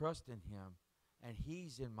because I trust in him and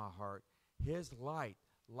he's in my heart, his light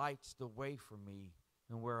lights the way for me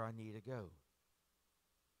and where I need to go.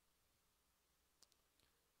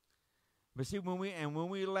 But see, when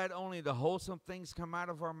we let only the wholesome things come out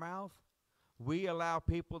of our mouth, we allow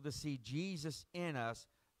people to see Jesus in us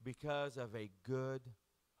because of a good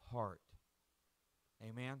heart.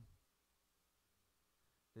 Amen?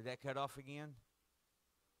 Did that cut off again?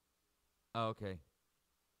 Oh, okay.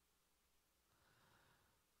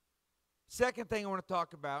 Second thing I want to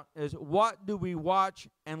talk about is, what do we watch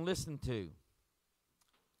and listen to?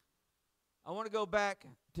 I want to go back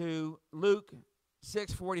to Luke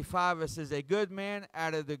 6:45. It says, a good man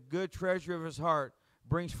out of the good treasure of his heart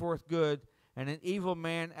brings forth good, and an evil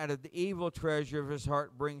man out of the evil treasure of his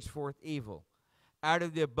heart brings forth evil. Out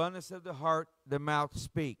of the abundance of the heart, the mouth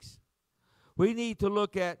speaks. We need to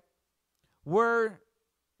look at, where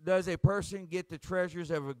does a person get the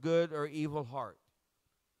treasures of a good or evil heart?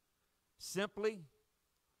 Simply,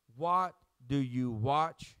 what do you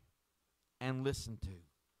watch and listen to?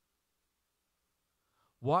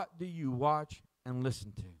 What do you watch and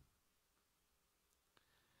listen to?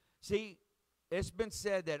 See, it's been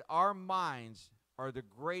said that our minds are the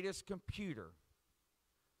greatest computer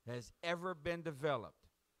that has ever been developed.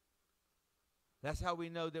 That's how we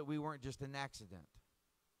know that we weren't just an accident.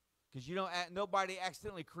 Because nobody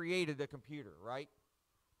accidentally created a computer, right?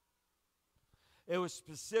 It was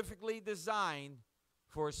specifically designed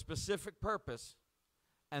for a specific purpose,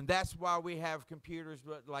 and that's why we have computers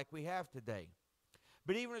like we have today.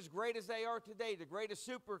 But even as great as they are today, the greatest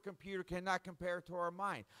supercomputer cannot compare to our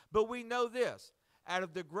mind. But we know this. Out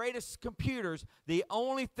of the greatest computers, the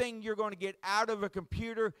only thing you're going to get out of a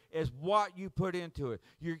computer is what you put into it.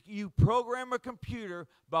 You program a computer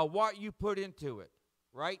by what you put into it,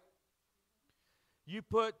 right? You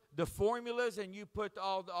put the formulas and you put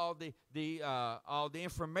all the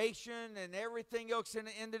information and everything else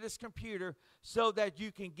into this computer so that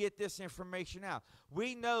you can get this information out.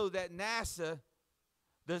 We know that NASA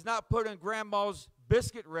does not put in grandma's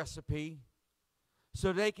biscuit recipe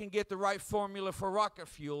so they can get the right formula for rocket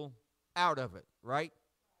fuel out of it, right?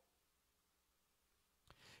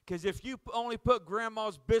 Because if you only put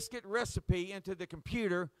Grandma's biscuit recipe into the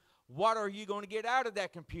computer, what are you going to get out of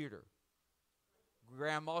that computer?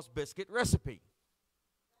 Grandma's biscuit recipe.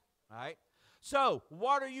 All right? So,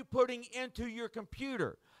 what are you putting into your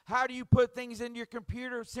computer? How do you put things into your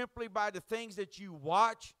computer? Simply by the things that you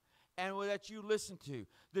watch and that you listen to.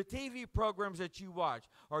 The TV programs that you watch.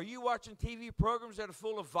 Are you watching TV programs that are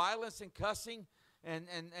full of violence and cussing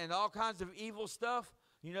and all kinds of evil stuff?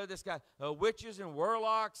 You know, this got witches and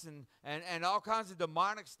warlocks and all kinds of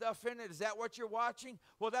demonic stuff in it. Is that what you're watching?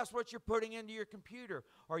 Well, that's what you're putting into your computer.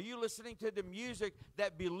 Are you listening to the music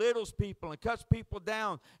that belittles people and cuts people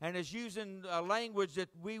down and is using language that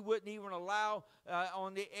we wouldn't even allow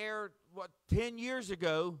on the air, 10 years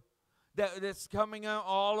ago, that's coming out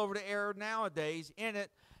all over the air nowadays in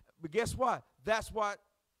it? But guess what? That's what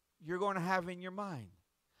you're going to have in your mind.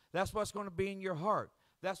 That's what's going to be in your heart.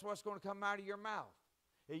 That's what's going to come out of your mouth.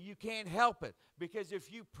 You can't help it, because if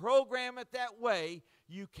you program it that way,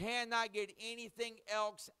 you cannot get anything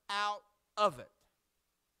else out of it.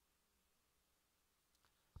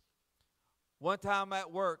 One time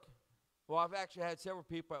at work, well, I've actually had several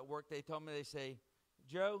people at work, they told me, they say,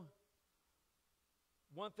 Joe,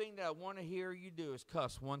 one thing that I want to hear you do is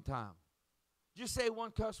cuss one time. Just say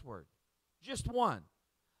one cuss word. Just one.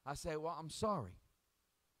 I say, well, I'm sorry.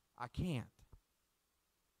 I can't.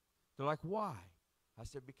 They're like, why? I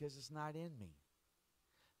said, because it's not in me.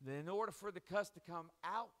 Then in order for the cuss to come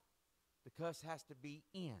out, the cuss has to be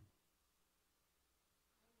in.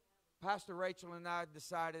 Pastor Rachel and I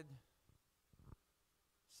decided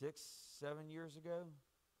 6, 7 years ago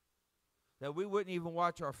that we wouldn't even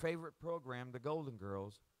watch our favorite program, The Golden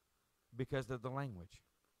Girls, because of the language.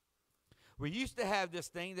 We used to have this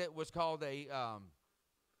thing that was called a,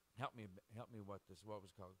 help me what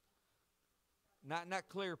was called? Not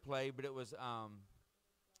Clear Play, but it was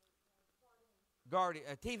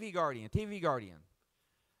TV Guardian.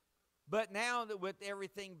 But now that with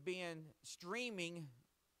everything being streaming,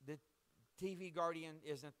 the TV Guardian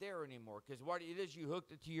isn't there anymore. Because what it is, you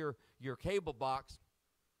hooked it to your cable box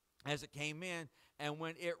as it came in, and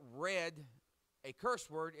when it read a curse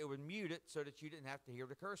word, it would mute it so that you didn't have to hear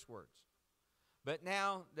the curse words. But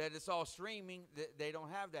now that it's all streaming, they don't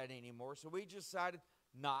have that anymore. So we just decided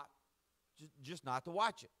just not to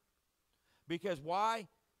watch it. Because why?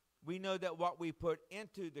 We know that what we put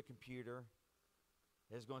into the computer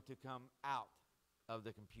is going to come out of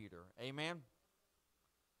the computer. Amen?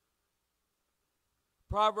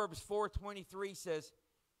 Proverbs 4:23 says,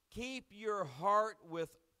 keep your heart with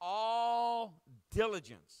all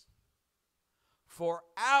diligence, for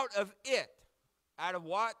out of it, out of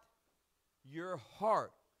what? Your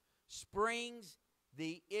heart springs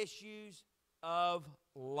the issues of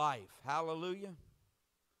life. Hallelujah.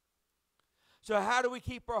 So how do we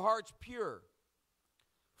keep our hearts pure?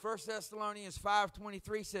 1 Thessalonians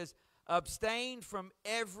 5:23 says, abstain from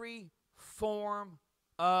every form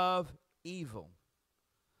of evil.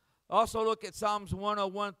 Also look at Psalms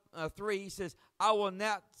 101:3. He says, I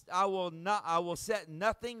will set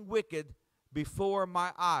nothing wicked before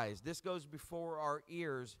my eyes. This goes before our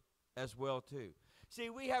ears as well too.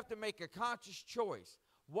 See, we have to make a conscious choice.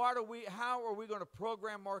 How are we going to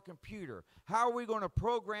program our computer? How are we going to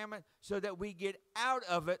program it so that we get out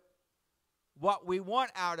of it what we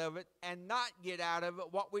want out of it and not get out of it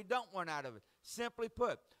what we don't want out of it? Simply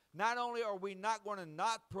put, not only are we not going to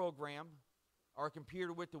not program our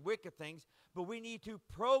computer with the wicked things, but we need to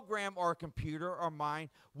program our computer, our mind,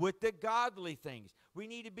 with the godly things. We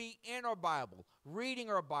need to be in our Bible, reading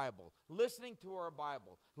our Bible, listening to our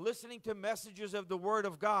Bible, listening to messages of the Word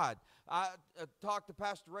of God. I talk to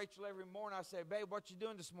Pastor Rachel every morning. I say, babe, what you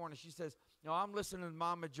doing this morning? She says, I'm listening to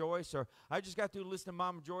Mama Joyce, or I just got to listen to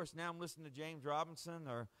Mama Joyce. Now I'm listening to James Robinson,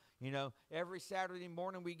 or, every Saturday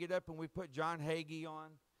morning we get up and we put John Hagee on.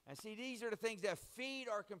 And see, these are the things that feed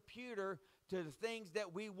our computer to the things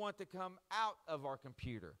that we want to come out of our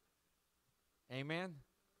computer. Amen?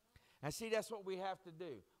 And see, that's what we have to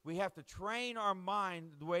do. We have to train our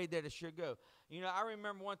mind the way that it should go. I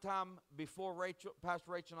remember one time before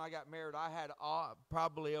Pastor Rachel and I got married, I had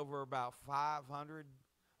probably over about 500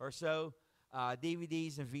 or so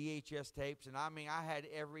DVDs and VHS tapes. And I had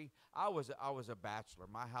I was a bachelor.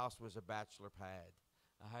 My house was a bachelor pad.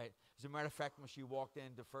 All right. As a matter of fact, when she walked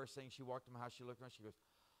in, the first thing she walked in my house, she looked around, she goes,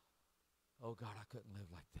 oh, God, I couldn't live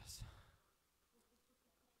like this.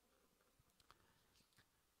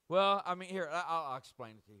 Well, here, I'll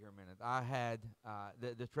explain it to you here in a minute. I had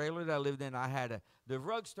the trailer that I lived in, the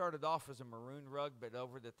rug started off as a maroon rug, but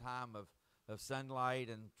over the time of sunlight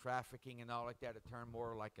and trafficking and all like that, it turned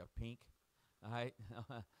more like a pink. All right?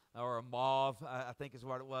 or a mauve, I think is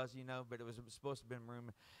what it was, but it was supposed to be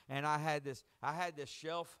maroon. And I had this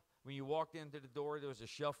shelf. When you walked into the door, there was a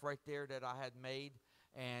shelf right there that I had made,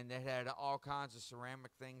 and it had all kinds of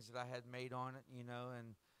ceramic things that I had made on it,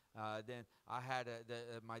 and then I had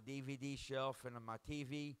my DVD shelf and my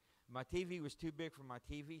TV. My TV was too big for my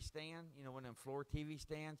TV stand, one of them floor TV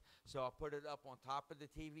stands. So I put it up on top of the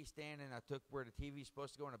TV stand, and I took where the TV is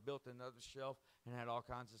supposed to go, and I built another shelf and had all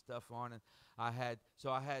kinds of stuff on it. I had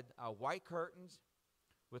white curtains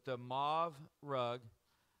with a mauve rug.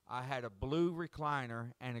 I had a blue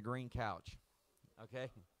recliner and a green couch. Okay?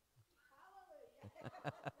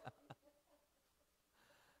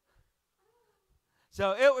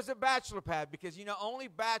 So it was a bachelor pad because, only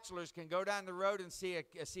bachelors can go down the road and see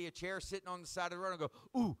a chair sitting on the side of the road and go,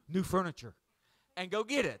 ooh, new furniture, and go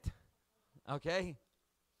get it. Okay?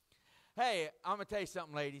 Hey, I'm going to tell you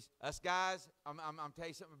something, ladies. Us guys, I'm tell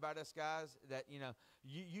you something about us guys that, you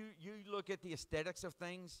look at the aesthetics of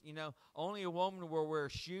things. Only a woman will wear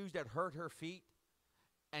shoes that hurt her feet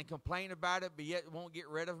and complain about it, but yet won't get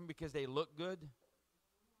rid of them because they look good.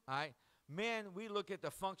 All right? Men, we look at the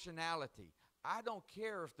functionality. I don't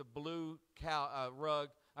care if the blue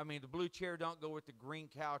the blue chair don't go with the green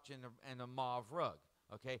couch and the mauve rug,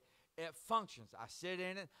 okay? It functions. I sit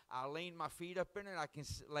in it. I lean my feet up in it. I can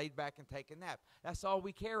lay back and take a nap. That's all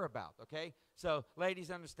we care about, okay? So,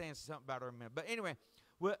 ladies, understand something about our men. But anyway,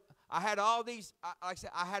 I had all these. Like I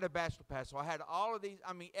said, I had a bachelor pad, so I had all of these.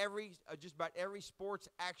 Just about every sports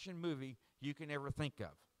action movie you can ever think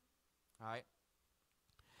of, all right?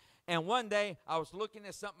 And one day, I was looking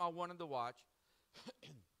at something I wanted to watch,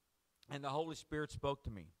 and the Holy Spirit spoke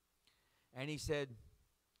to me. And he said,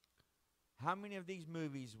 how many of these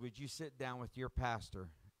movies would you sit down with your pastor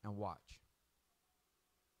and watch?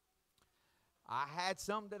 I had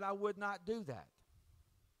some that I would not do that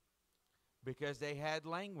because they had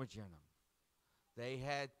language in them. They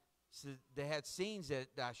had scenes that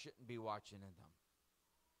I shouldn't be watching in them.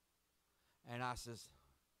 And I says,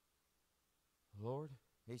 Lord,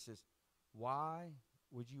 he says, why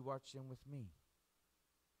would you watch them with me?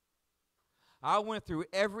 I went through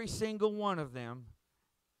every single one of them,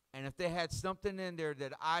 and if they had something in there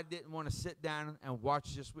that I didn't want to sit down and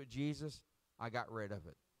watch just with Jesus, I got rid of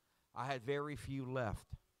it. I had very few left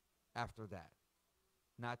after that.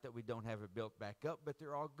 Not that we don't have it built back up, but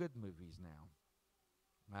they're all good movies now.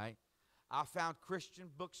 Right? I found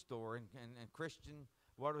Christian bookstore and Christian,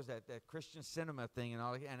 what was that Christian cinema thing and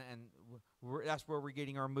all, and that's where we're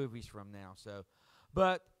getting our movies from now. So,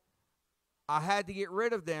 but I had to get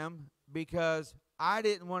rid of them because I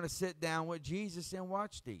didn't want to sit down with Jesus and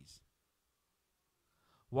watch these.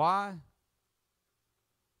 Why?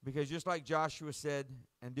 Because just like Joshua said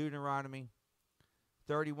in Deuteronomy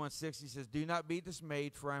 31:6, he says, do not be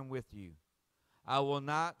dismayed, for I am with you. I will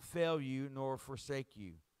not fail you nor forsake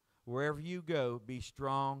you. Wherever you go, be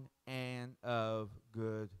strong and of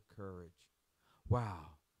good courage.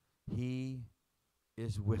 Wow, he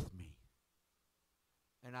is with me.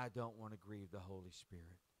 And I don't want to grieve the Holy Spirit.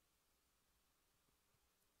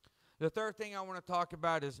 The third thing I want to talk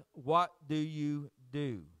about is, what do you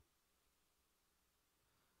do?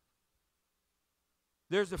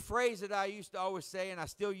 There's a phrase that I used to always say, and I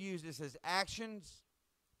still use this, as actions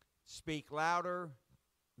speak louder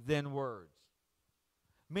than words.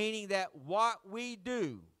 Meaning that what we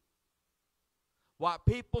do, what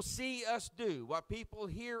people see us do, what people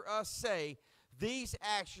hear us say, these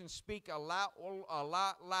actions speak a lot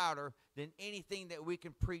louder than anything that we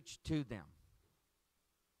can preach to them.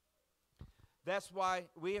 That's why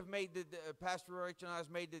we have made Pastor Rachel and I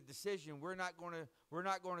have made the decision. We're not going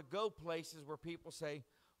to go places where people say,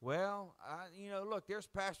 well, look, there's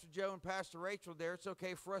Pastor Joe and Pastor Rachel there. It's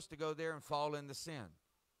okay for us to go there and fall into sin.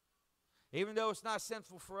 Even though it's not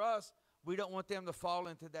sinful for us, we don't want them to fall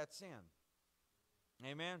into that sin.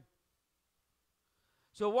 Amen?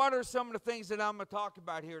 So what are some of the things that I'm going to talk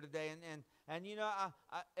about here today? And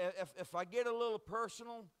if I get a little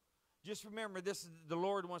personal, just remember, this is the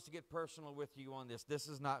Lord wants to get personal with you on this. This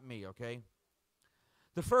is not me, okay?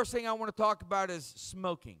 The first thing I want to talk about is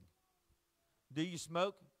smoking. Do you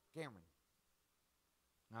smoke? Cameron.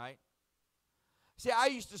 All right? See, I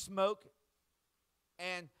used to smoke,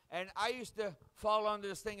 and I used to fall under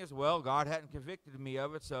this thing as, well, God hadn't convicted me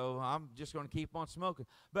of it, so I'm just going to keep on smoking.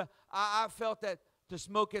 But I felt that to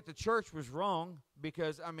smoke at the church was wrong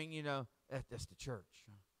because, that's the church,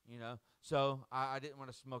 So I didn't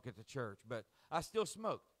want to smoke at the church, but I still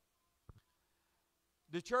smoked.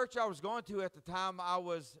 The church I was going to at the time, I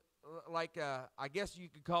was I guess you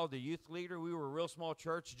could call it the youth leader. We were a real small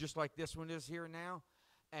church, just like this one is here now.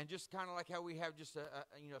 And just kind of like how we have just a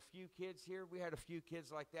few kids here, we had a few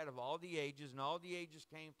kids like that of all the ages, and all the ages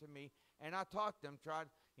came to me, and I taught them, tried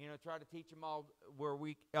to teach them all where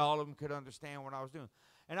all of them could understand what I was doing.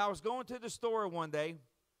 And I was going to the store one day,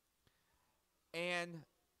 and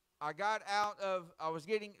I was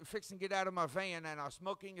fixing to get out of my van, and I was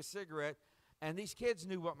smoking a cigarette, and these kids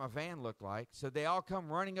knew what my van looked like, so they all come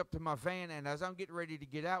running up to my van, and as I'm getting ready to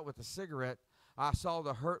get out with the cigarette, I saw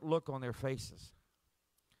the hurt look on their faces.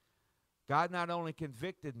 God not only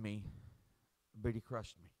convicted me, but he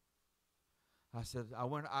crushed me. I said,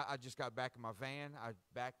 I just got back in my van. I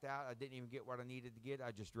backed out. I didn't even get what I needed to get.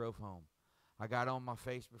 I just drove home. I got on my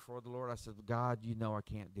face before the Lord. I said, God, you know I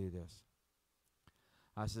can't do this.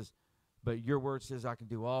 I says, but your word says I can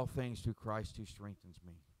do all things through Christ who strengthens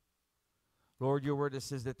me. Lord, your word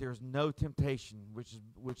says that there's no temptation which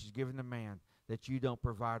is given to man that you don't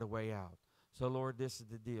provide a way out. So, Lord, this is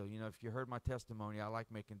the deal. You know, if you heard my testimony, I like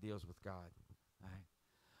making deals with God. All right?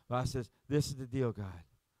 But I says, this is the deal, God.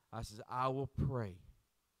 I says, I will pray.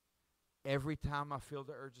 Every time I feel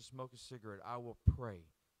the urge to smoke a cigarette, I will pray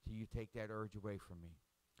till you take that urge away from me.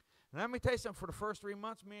 And let me tell you something. For the first 3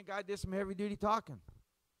 months, me and God did some heavy-duty talking.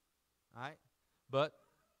 All right? But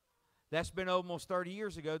that's been almost 30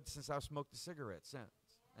 years ago since I've smoked a cigarette since.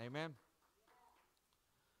 Amen?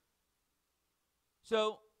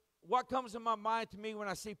 So, what comes in my mind to me when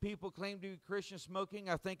I see people claim to be Christian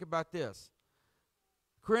smoking, I think about this.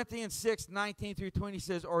 Corinthians 6:19-20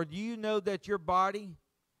 says, or do you not know that your body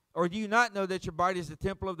is the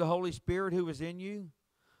temple of the Holy Spirit who is in you,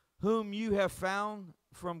 whom you have found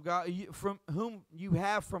from God, whom you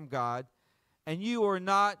have from God, and you are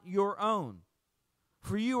not your own?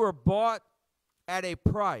 For you are bought at a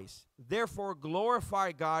price. Therefore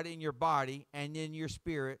glorify God in your body and in your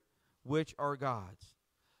spirit, which are God's.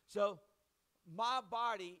 So, my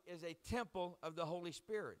body is a temple of the Holy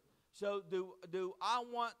Spirit. So, do I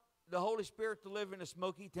want the Holy Spirit to live in a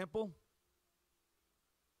smoky temple?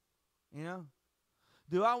 You know?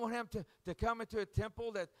 Do I want him to come into a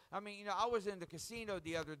temple that, I was in the casino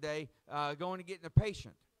the other day going to get a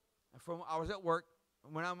patient. I was at work.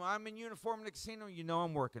 When I'm in uniform in the casino, you know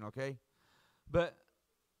I'm working, okay? But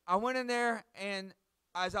I went in there, and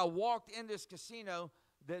as I walked in this casino,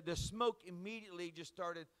 the smoke immediately just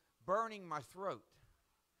started burning my throat,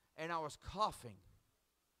 and I was coughing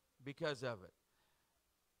because of it.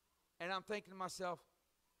 And I'm thinking to myself,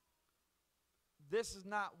 this is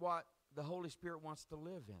not what the Holy Spirit wants to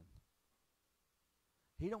live in.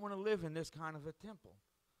 He don't want to live in this kind of a temple.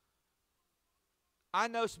 I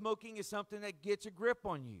know smoking is something that gets a grip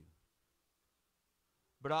on you,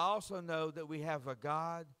 but I also know that we have a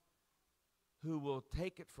God who will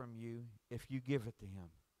take it from you if you give it to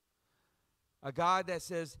him. A God that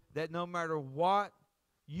says that no matter what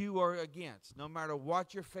you are against, no matter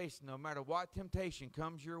what you're facing, no matter what temptation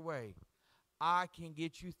comes your way, I can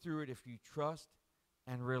get you through it if you trust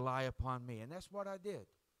and rely upon me. And that's what I did.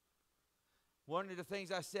 One of the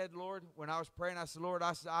things I said, Lord, when I was praying, I said, Lord,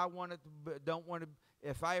 don't want to,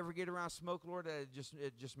 if I ever get around smoke, Lord, it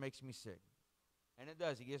just makes me sick. And it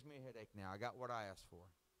does. It gives me a headache now. I got what I asked for.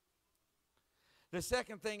 The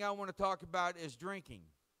second thing I want to talk about is drinking.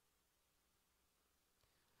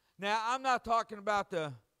 Now, I'm not talking about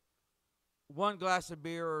the one glass of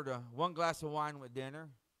beer or the one glass of wine with dinner.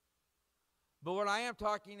 But what I am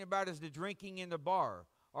talking about is the drinking in the bar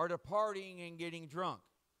or the partying and getting drunk.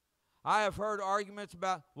 I have heard arguments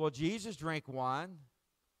about, well, Jesus drank wine,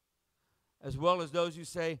 as well as those who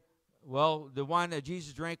say, well, the wine that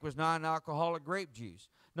Jesus drank was non-alcoholic grape juice.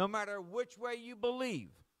 No matter which way you believe,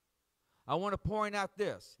 I want to point out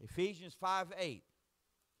this. Ephesians 5:8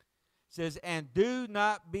 says, and do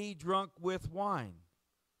not be drunk with wine,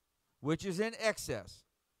 which is in excess,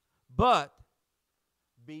 but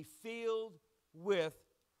be filled with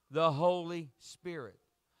the Holy Spirit.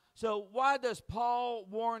 So why does Paul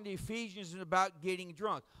warn the Ephesians about getting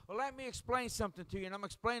drunk? Well, let me explain something to you, and I'm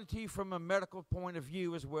explaining to you from a medical point of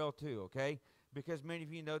view as well, too, okay? Because many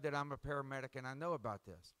of you know that I'm a paramedic, and I know about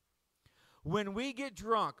this. When we get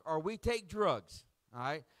drunk or we take drugs, all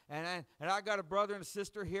right, and I got a brother and a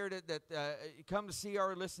sister here that come to see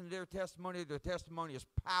or listen to their testimony. Their testimony is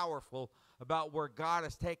powerful about where God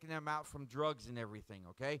has taken them out from drugs and everything,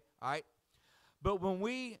 okay? All right? But when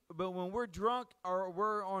we're drunk or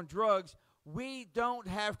we're on drugs, we don't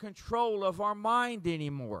have control of our mind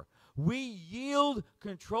anymore. We yield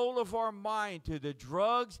control of our mind to the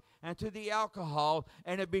drugs and to the alcohol,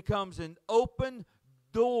 and it becomes an open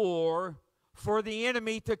door for the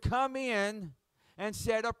enemy to come in and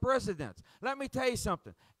set up precedents. Let me tell you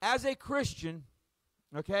something. As a Christian,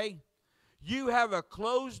 okay, you have a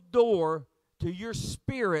closed door to your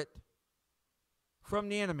spirit from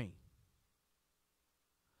the enemy.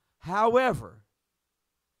 However,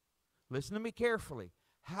 listen to me carefully.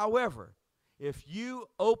 However, if you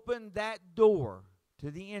open that door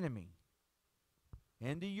to the enemy,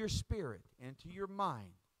 into your spirit, into your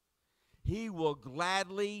mind, he will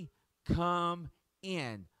gladly come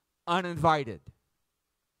in uninvited.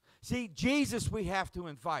 See, Jesus we have to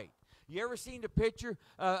invite. You ever seen the picture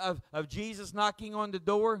of Jesus knocking on the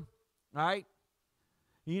door? Right?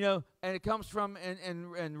 You know, and it comes from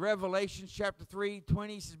in Revelation chapter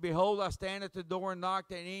 3:20. He says, "Behold, I stand at the door and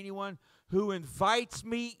knock, and anyone who invites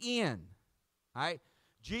me in." All right?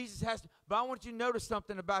 Jesus has to, but I want you to notice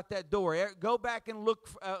something about that door. Go back and look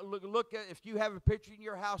at, if you have a picture in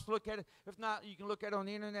your house, look at it. If not, you can look at it on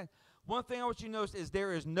the internet. One thing I want you to notice is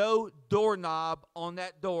there is no doorknob on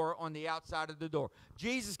that door on the outside of the door.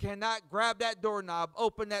 Jesus cannot grab that doorknob,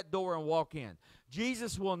 open that door, and walk in.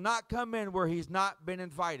 Jesus will not come in where he's not been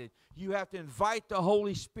invited. You have to invite the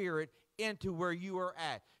Holy Spirit into where you are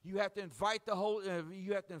at. You have to invite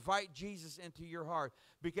you have to invite Jesus into your heart,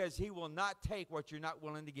 because he will not take what you're not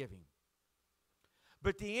willing to give him.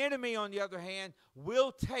 But the enemy, on the other hand,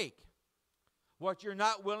 will take what you're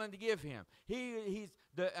not willing to give him.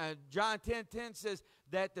 John 10:10 says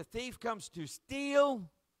that the thief comes to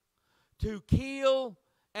steal, to kill,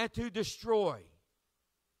 and to destroy.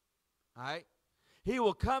 All right? He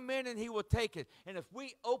will come in and he will take it. And if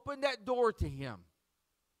we open that door to him,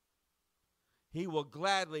 he will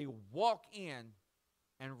gladly walk in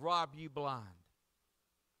and rob you blind.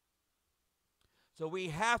 So we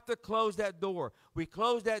have to close that door. We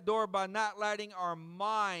close that door by not letting our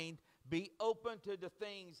mind be open to the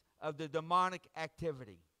things of the demonic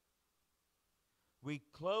activity. We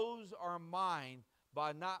close our mind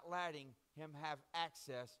by not letting him have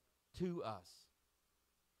access to us.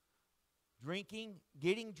 Drinking,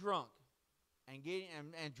 getting drunk,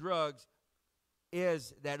 and drugs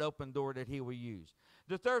is that open door that he will use.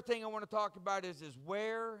 The third thing I want to talk about is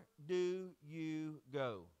where do you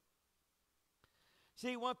go?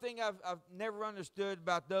 See, one thing I've never understood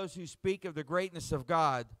about those who speak of the greatness of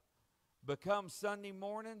God, become Sunday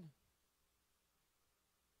morning,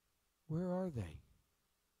 where are they?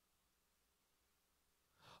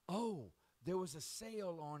 Oh, there was a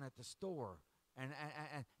sale on at the store, and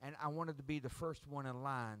I wanted to be the first one in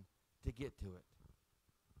line to get to it.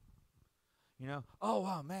 You know,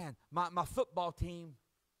 oh man, my football team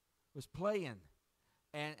was playing,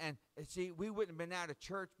 and see, we wouldn't have been out of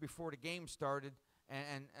church before the game started,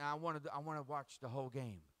 and I wanted to watch the whole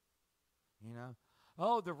game. You know,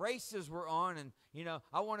 oh, the races were on, and you know,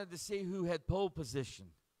 I wanted to see who had pole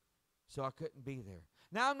position, so I couldn't be there.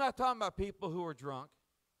 Now, I'm not talking about people who are drunk.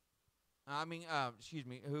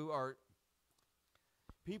 Who are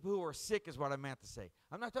people who are sick is what I meant to say.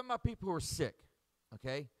 I'm not talking about people who are sick,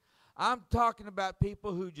 okay? I'm talking about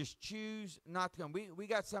people who just choose not to come. We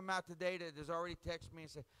got some out today that has already texted me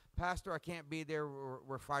and said, "Pastor, I can't be there.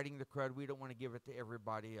 We're fighting the crowd. We don't want to give it to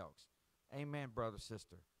everybody else." Amen, brother,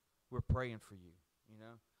 sister. We're praying for you, you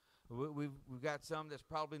know. We've got some that's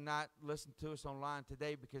probably not listening to us online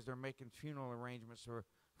today because they're making funeral arrangements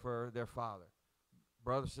for their father.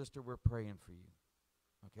 Brother, sister, we're praying for you,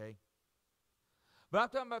 okay? But I'm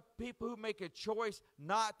talking about people who make a choice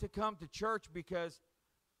not to come to church because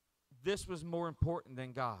this was more important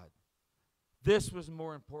than God. This was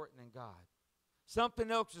more important than God. Something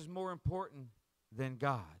else is more important than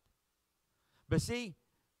God. But see,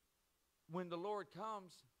 when the Lord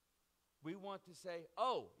comes, we want to say,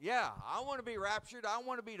 "Oh, yeah, I want to be raptured. I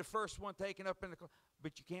want to be the first one taken up in the cloud."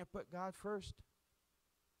 But you can't put God first.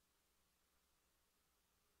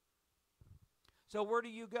 So where do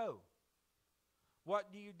you go?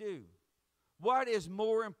 What do you do? What is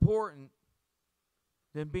more important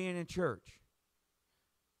than being in church?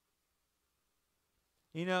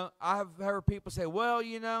 You know, I've heard people say, "Well,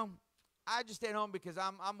 you know, I just stay home because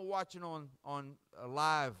I'm watching on a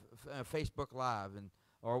live Facebook Live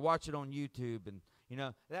or watch it on YouTube, and you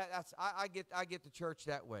know I get to church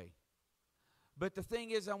that way." But the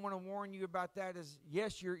thing is, I want to warn you about that is,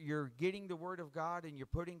 yes, you're getting the Word of God and you're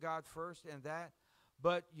putting God first and that,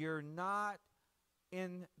 but you're not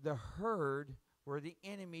in the herd where the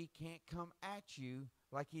enemy can't come at you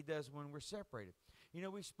like he does when we're separated. You know,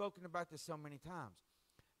 we've spoken about this so many times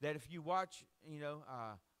that if you watch, you know,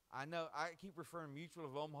 I know I keep referring Mutual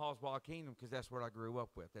of Omaha's Wild Kingdom because that's what I grew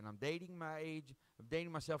up with, and I'm dating my age. I'm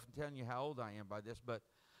dating myself and telling you how old I am by this, but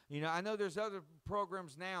you know, I know there's other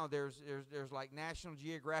programs now. There's like National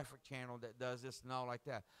Geographic Channel that does this and all like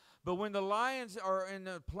that. But when the lions are in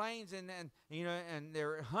the plains and you know and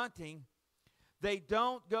they're hunting, they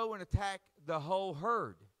don't go and attack the whole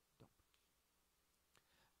herd.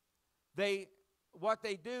 what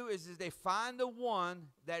they do is they find the one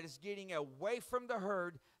that is getting away from the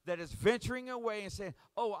herd, that is venturing away and saying,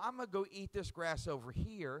 oh, I'm going to go eat this grass over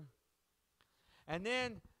here. And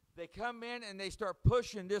then they come in and they start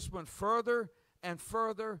pushing this one further and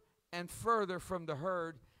further and further from the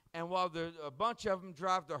herd. And while a bunch of them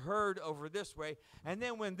drive the herd over this way, and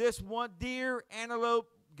then when this one deer, antelope,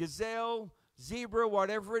 gazelle, zebra,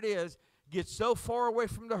 whatever it is, gets so far away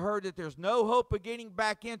from the herd that there's no hope of getting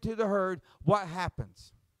back into the herd, what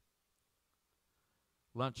happens?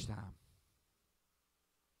 Lunchtime.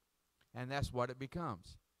 And that's what it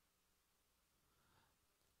becomes.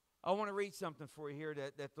 I want to read something for you here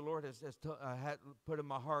that the Lord has had put in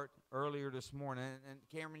my heart earlier this morning. And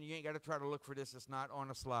Cameron, you ain't got to try to look for this. It's not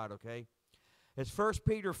on a slide, okay? It's 1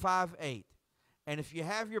 Peter 5:8. And if you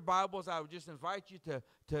have your Bibles, I would just invite you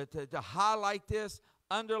to highlight this,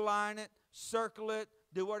 underline it, circle it,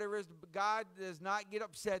 do whatever it is. God does not get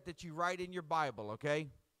upset that you write in your Bible, okay?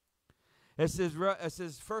 It says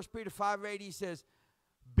 1 Peter 5:8, he says,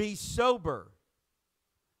 be sober,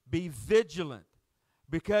 be vigilant,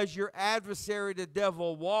 because your adversary, the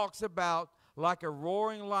devil, walks about like a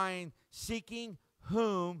roaring lion, seeking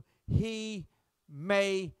whom he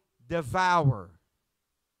may devour.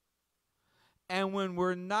 And when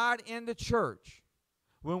we're not in the church,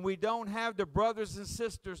 when we don't have the brothers and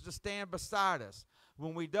sisters to stand beside us,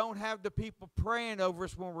 when we don't have the people praying over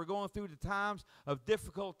us when we're going through the times of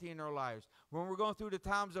difficulty in our lives, when we're going through the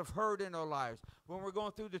times of hurt in our lives, when we're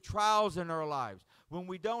going through the trials in our lives, when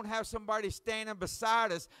we don't have somebody standing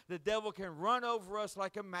beside us, the devil can run over us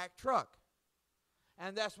like a Mack truck.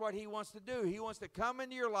 And that's what he wants to do. He wants to come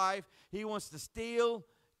into your life. He wants to steal,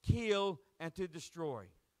 kill, and to destroy.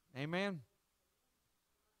 Amen?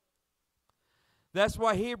 That's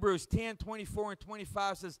why Hebrews 10:24 and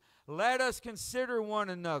 25 says, let us consider one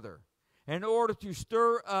another in order to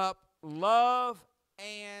stir up love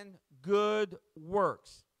and good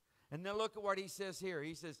works. And then look at what he says here.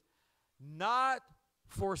 He says, not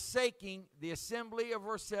forsaking the assembly of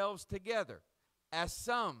ourselves together, as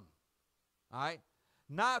some. All right?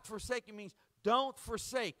 Not forsaking means don't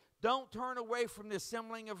forsake. Don't turn away from the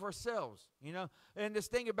assembling of ourselves. You know, and this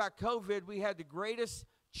thing about COVID, we had the greatest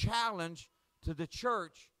challenge to the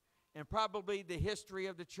church and probably the history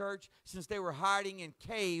of the church, since they were hiding in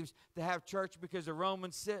caves to have church because the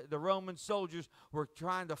Roman soldiers were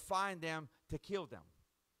trying to find them to kill them.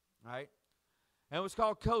 Right? And it was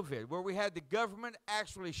called COVID, where we had the government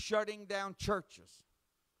actually shutting down churches.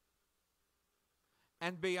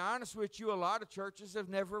 And to be honest with you, a lot of churches have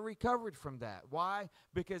never recovered from that. Why?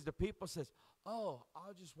 Because the people says, oh,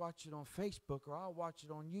 I'll just watch it on Facebook or I'll watch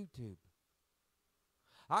it on YouTube.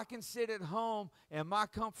 I can sit at home in my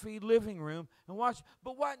comfy living room and watch.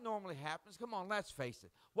 But what normally happens? Come on, let's face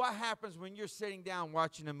it. What happens when you're sitting down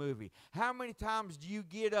watching a movie? How many times do you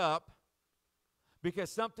get up because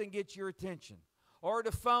something gets your attention? Or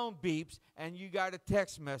the phone beeps and you got a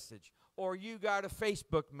text message, or you got a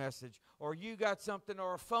Facebook message, or you got something,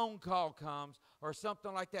 or a phone call comes, or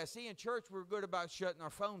something like that. See, in church, we're good about shutting our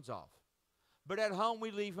phones off. But at home,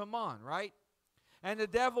 we leave them on, right? And the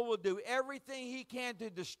devil will do everything he can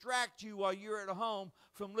to distract you while you're at home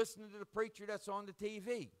from listening to the preacher that's on the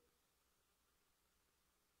TV.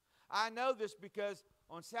 I know this because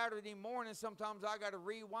on Saturday morning, sometimes I got to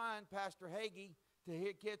rewind Pastor Hagee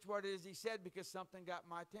to catch what it is he said because something got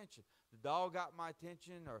my attention. The dog got my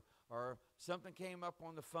attention, or something came up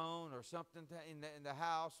on the phone, or something in the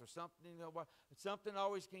house, or something. You know, something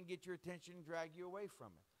always can get your attention and drag you away from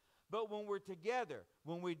it. But when we're together,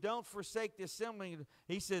 when we don't forsake the assembly,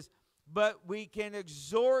 he says, but we can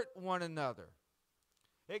exhort one another.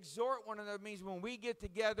 Exhort one another means when we get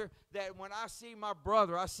together, that when I see my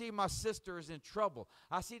brother, I see my sister is in trouble,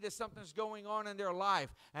 I see that something's going on in their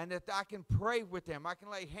life, and that I can pray with them. I can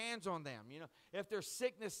lay hands on them. You know, if there's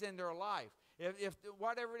sickness in their life, if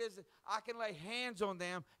whatever it is, I can lay hands on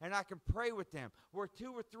them and I can pray with them. Where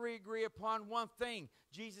two or three agree upon one thing,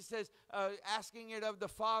 Jesus says, asking it of the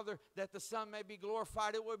Father that the Son may be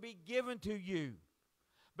glorified, it will be given to you.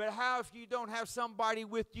 But how if you don't have somebody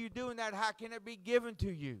with you doing that, how can it be given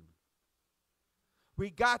to you? We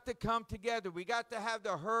got to come together. We got to have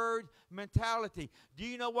the herd mentality. Do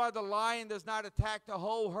you know why the lion does not attack the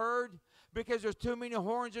whole herd? Because there's too many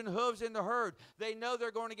horns and hooves in the herd. They know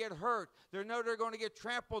they're going to get hurt. They know they're going to get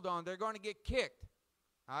trampled on. They're going to get kicked.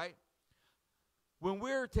 All right? When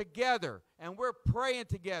we're together and we're praying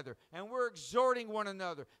together and we're exhorting one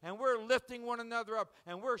another and we're lifting one another up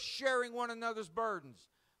and we're sharing one another's burdens,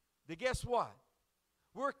 then guess what?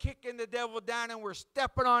 We're kicking the devil down and we're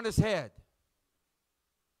stepping on his head.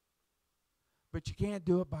 But you can't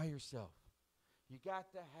do it by yourself. You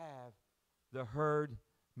got to have the herd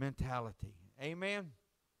mentality. Amen?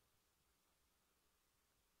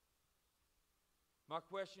 My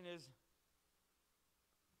question is,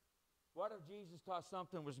 what if Jesus taught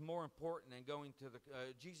something was more important than going to the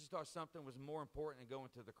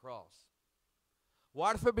cross?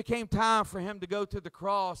 What if it became time for him to go to the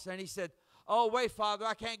cross and he said, "Oh, wait, Father,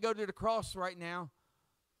 I can't go to the cross right now.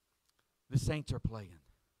 The saints are playing.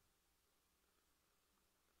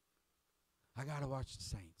 I got to watch the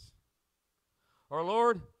saints." Or,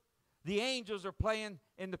 "Lord, the angels are playing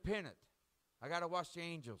in the pennant. I got to watch the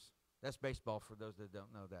angels." That's baseball for those that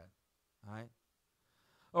don't know that. All right?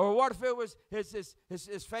 Or what if it was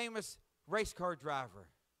his famous race car driver?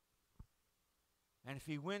 And if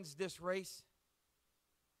he wins this race,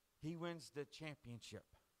 he wins the championship.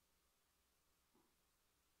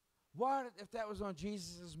 What if that was on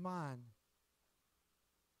Jesus' mind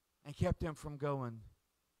and kept him from going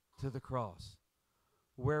to the cross?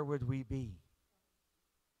 Where would we be?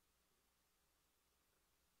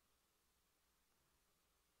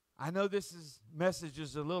 I know message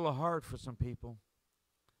is a little hard for some people,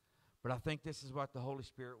 but I think this is what the Holy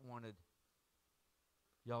Spirit wanted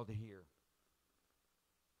y'all to hear.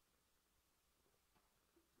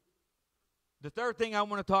 The third thing I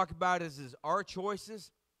want to talk about is our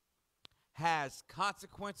choices has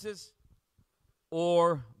consequences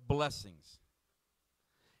or blessings.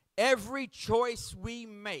 Every choice we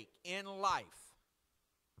make in life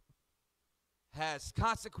has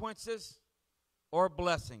consequences or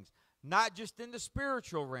blessings, not just in the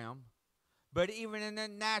spiritual realm, but even in the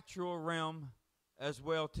natural realm as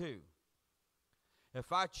well too.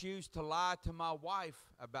 If I choose to lie to my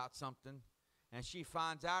wife about something and she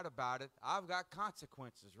finds out about it, I've got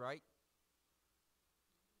consequences, right?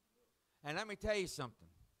 And let me tell you something.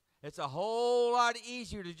 It's a whole lot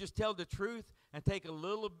easier to just tell the truth and take a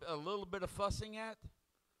little bit of fussing at,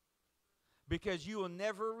 because you will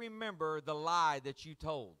never remember the lie that you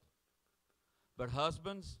told. But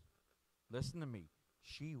husbands, listen to me,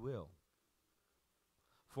 she will.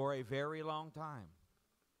 For a very long time.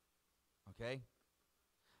 Okay?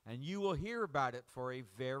 And you will hear about it for a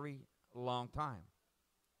very long time.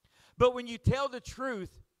 But when you tell the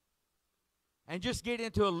truth and just get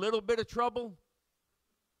into a little bit of trouble,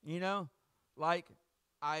 you know, like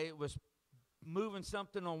I was moving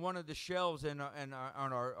something on one of the shelves on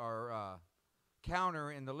our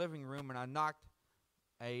counter in the living room, and I knocked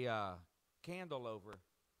a candle over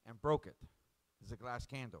and broke it. It's a glass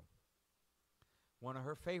candle. One of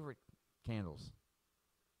her favorite candles.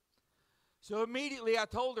 So immediately I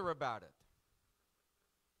told her about it.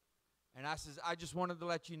 And I says, "I just wanted to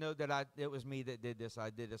let you know that it was me that did this. I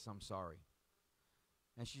did this. I'm sorry."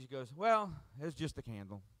 And she goes, "Well, it's just a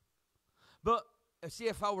candle." But see,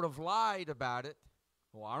 if I would have lied about it,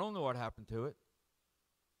 well, I don't know what happened to it.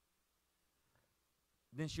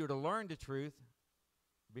 Then she would have learned the truth,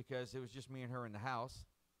 because it was just me and her in the house.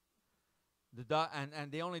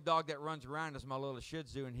 And the only dog that runs around is my little Shih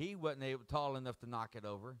Tzu, and he wasn't tall enough to knock it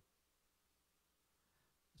over.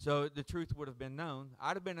 So the truth would have been known.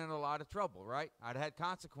 I'd have been in a lot of trouble, right? I'd had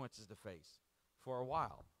consequences to face for a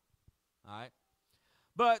while. All right?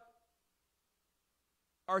 But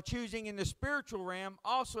our choosing in the spiritual realm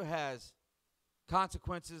also has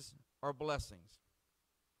consequences or blessings.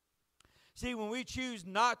 See, when we choose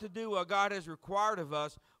not to do what God has required of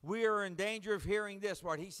us, we are in danger of hearing this,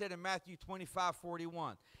 what he said in Matthew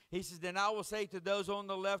 25:41. He says, "Then I will say to those on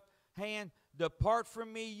the left hand, 'Depart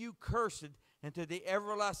from me, you cursed, into the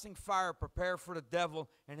everlasting fire prepared for the devil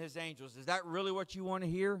and his angels.'" Is that really what you want to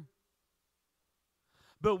hear?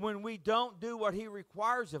 But when we don't do what he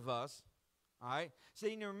requires of us, all right?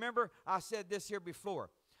 See, you remember I said this here before.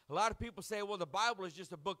 A lot of people say, well, the Bible is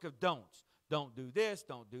just a book of don'ts. Don't do this,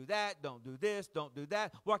 don't do that, don't do this, don't do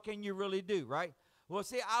that. What can you really do, right? Well,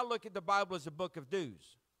 see, I look at the Bible as a book of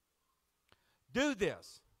do's. Do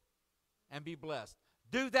this and be blessed.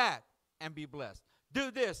 Do that and be blessed.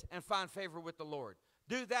 Do this and find favor with the Lord.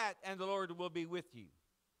 Do that and the Lord will be with you.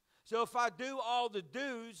 So if I do all the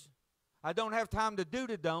do's, I don't have time to do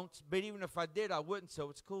the don'ts, but even if I did, I wouldn't, so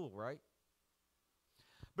it's cool, right?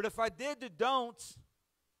 But if I did the don'ts,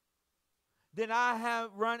 then I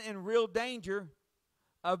have run in real danger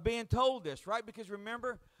of being told this, right? Because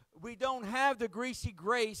remember, we don't have the greasy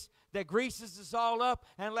grace that greases us all up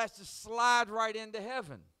and lets us slide right into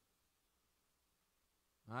heaven.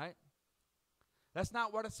 All right? That's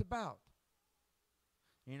not what it's about.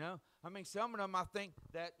 You know? I mean, some of them, I think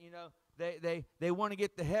that, you know, they want to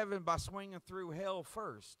get to heaven by swinging through hell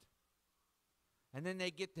first. And then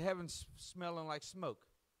they get to heaven smelling like smoke.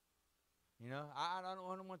 You know? I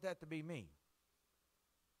don't want that to be me.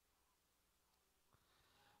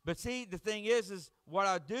 But see, the thing is what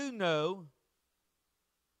I do know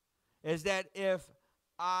is that if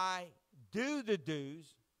I do the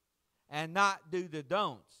do's and not do the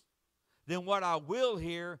don'ts, then what I will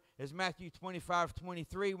hear is Matthew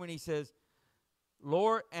 25:23 when he says,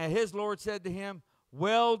 Lord, and his Lord said to him,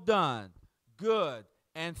 well done, good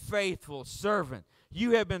and faithful servant.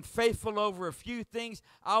 You have been faithful over a few things.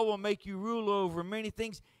 I will make you rule over many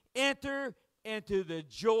things. Enter into the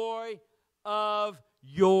joy of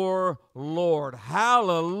your Lord.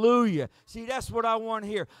 Hallelujah. See, that's what I want to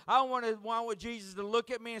hear. I want Jesus to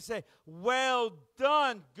look at me and say, well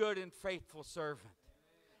done, good and faithful servant.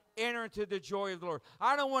 Enter into the joy of the Lord.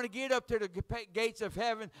 I don't want to get up to the gates of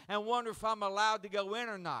heaven and wonder if I'm allowed to go in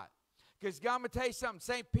or not. Because I'm going to tell you something.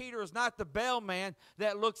 St. Peter is not the bellman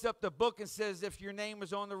that looks up the book and says if your name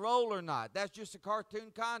is on the roll or not. That's just a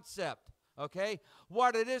cartoon concept. Okay?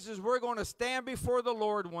 What it is we're going to stand before the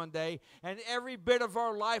Lord one day, and every bit of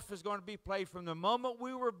our life is going to be played from the moment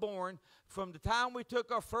we were born, from the time we took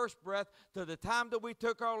our first breath to the time that we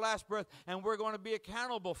took our last breath, and we're going to be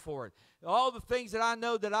accountable for it. All the things that I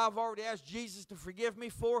know that I've already asked Jesus to forgive me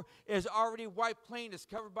for is already wiped clean. It's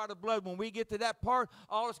covered by the blood. When we get to that part,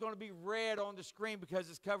 all it's going to be red on the screen because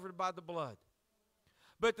it's covered by the blood.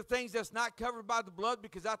 But the things that's not covered by the blood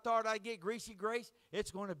because I thought I'd get greasy grace, it's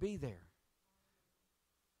going to be there.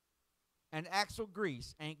 And Axel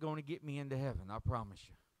grease ain't going to get me into heaven, I promise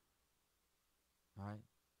you. All right?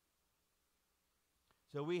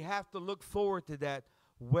 So we have to look forward to that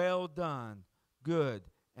well done, good,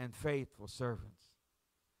 and faithful servants.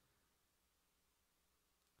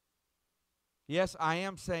 Yes, I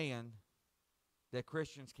am saying that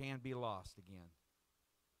Christians can be lost again.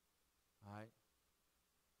 All right?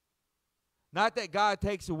 Not that God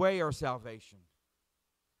takes away our salvation.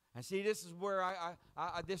 And see, this is where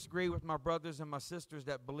I disagree with my brothers and my sisters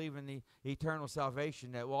that believe in the eternal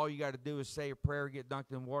salvation, that all you got to do is say a prayer, get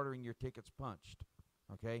dunked in water, and your ticket's punched.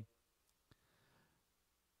 Okay?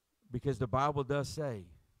 Because the Bible does say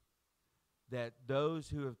that those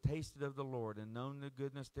who have tasted of the Lord and known the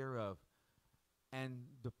goodness thereof and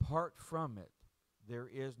depart from it, there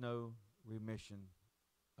is no remission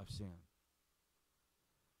of sin.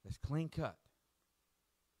 It's clean cut.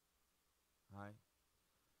 All right?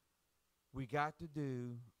 We got to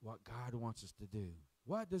do what God wants us to do.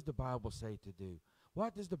 What does the Bible say to do?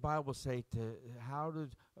 What does the Bible say to, how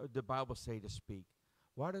does the Bible say to speak?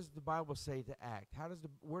 What does the Bible say to act?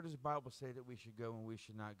 Where does the Bible say that we should go and we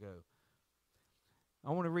should not go?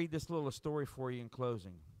 I want to read this little story for you in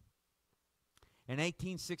closing. In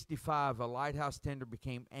 1865, a lighthouse tender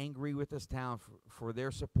became angry with this town for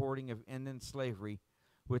their supporting of ending slavery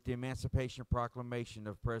with the Emancipation Proclamation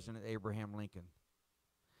of President Abraham Lincoln.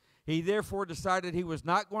 He therefore decided he was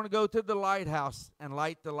not going to go to the lighthouse and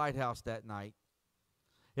light the lighthouse that night.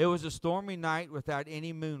 It was a stormy night without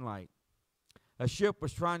any moonlight. A ship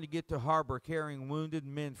was trying to get to harbor carrying wounded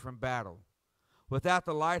men from battle. Without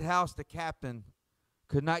the lighthouse, the captain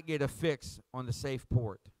could not get a fix on the safe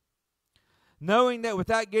port. Knowing that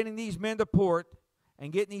without getting these men to port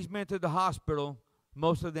and getting these men to the hospital,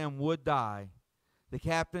 most of them would die, the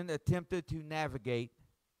captain attempted to navigate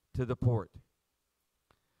to the port.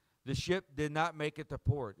 The ship did not make it to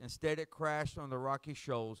port. Instead, it crashed on the rocky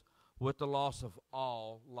shoals with the loss of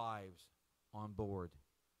all lives on board.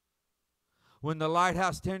 When the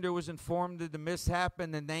lighthouse tender was informed of the mishap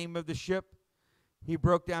and the name of the ship, he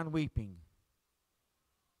broke down weeping.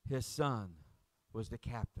 His son was the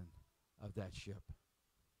captain of that ship.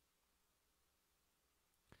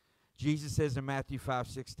 Jesus says in Matthew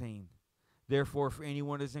 5:16, therefore, if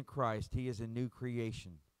anyone is in Christ, he is a new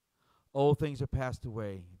creation. Old things have passed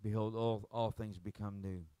away. Behold, all things become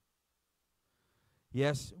new.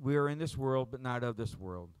 Yes, we are in this world, but not of this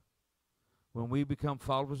world. When we become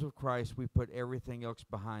followers of Christ, we put everything else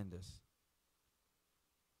behind us.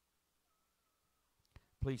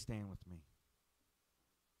 Please stand with me.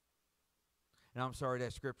 And I'm sorry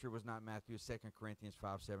that scripture was not Matthew, 2 Corinthians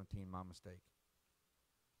 5:17, my mistake.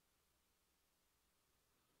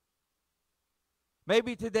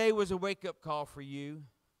 Maybe today was a wake-up call for you.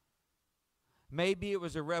 Maybe it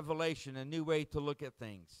was a revelation, a new way to look at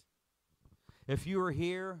things. If you are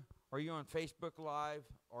here, or you're on Facebook Live,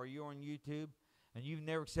 or you're on YouTube, and you've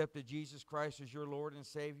never accepted Jesus Christ as your Lord and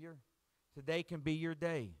Savior, today can be your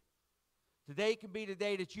day. Today can be the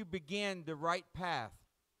day that you begin the right path,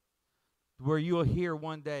 where you'll hear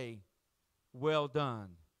one day, well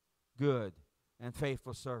done, good and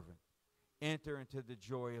faithful servant. Enter into the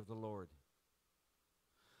joy of the Lord.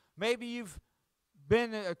 Maybe you've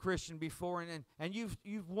been a Christian before, and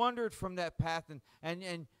you've wandered from that path,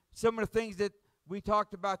 and some of the things that we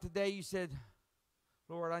talked about today, you said,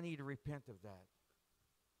 Lord, I need to repent of that.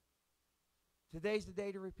 Today's the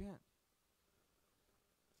day to repent.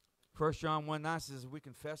 1 John 1:9 says, if we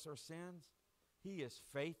confess our sins, He is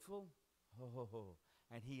faithful,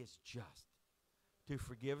 and He is just to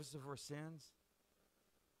forgive us of our sins,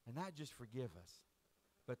 and not just forgive us,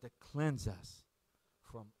 but to cleanse us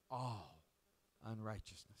from all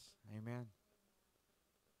unrighteousness. Amen.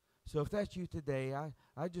 So if that's you today,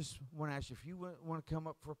 I just want to ask you if you want to come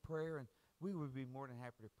up for prayer, and we would be more than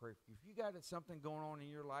happy to pray for you. If you got something going on in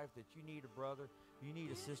your life that you need a brother, you need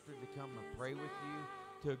a sister to come and pray with you,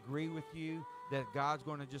 to agree with you that God's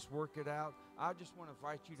going to just work it out, I just want to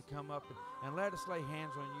invite you to come up and let us lay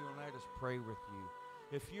hands on you and let us pray with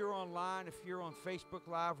you. If you're online, if you're on Facebook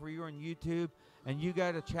Live or you're on YouTube and you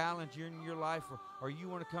got a challenge in your life, or you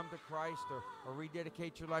want to come to Christ or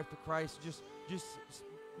rededicate your life to Christ, just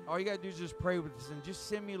all you got to do is just pray with us and just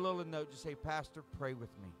send me a little note. Just say, Pastor, pray with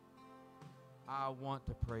me. I want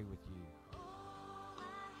to pray with you.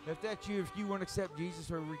 If that's you, if you want to accept Jesus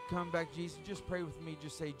or come back to Jesus, just pray with me.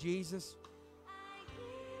 Just say, Jesus,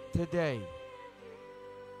 today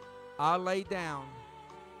I lay down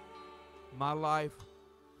my life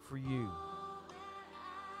for you.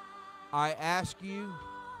 I ask you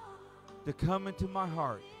to come into my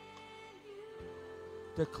heart,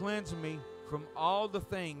 to cleanse me from all the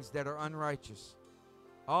things that are unrighteous,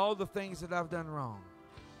 all the things that I've done wrong.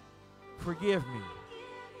 Forgive me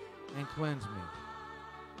and cleanse me.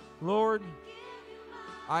 Lord,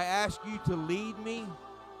 I ask you to lead me,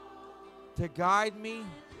 to guide me,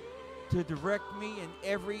 to direct me in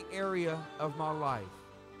every area of my life.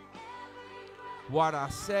 What I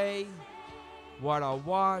say, what I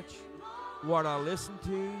watch, what I listen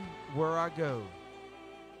to, where I go.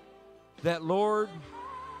 That, Lord,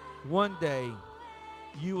 one day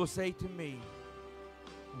you will say to me,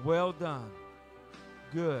 well done,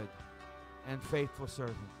 good and faithful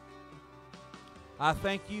servant. I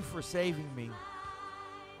thank you for saving me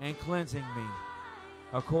and cleansing me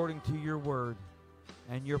according to your word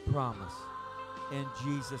and your promise. In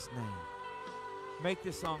Jesus' name. Make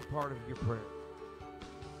this song part of your prayer.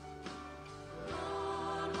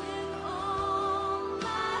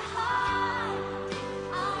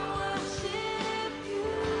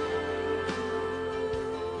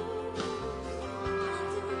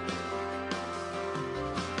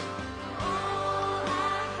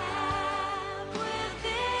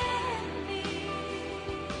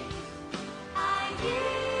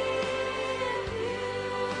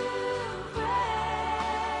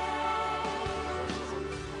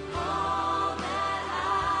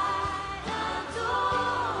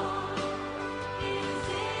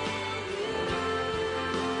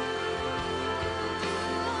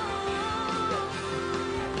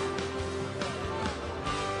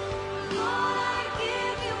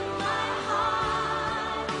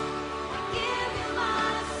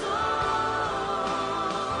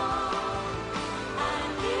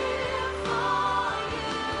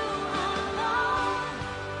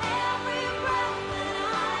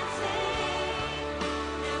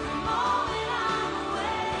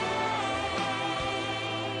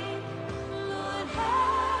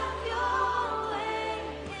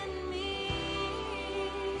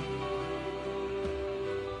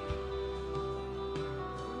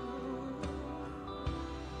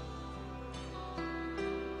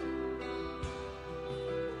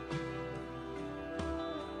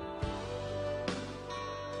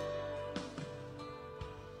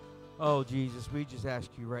 Oh, Jesus, we just ask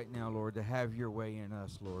you right now, Lord, to have your way in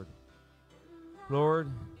us, Lord.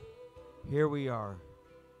 Lord, here we are.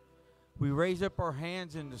 We raise up our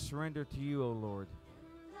hands in the surrender to you, O Lord.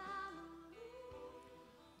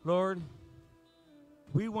 Lord,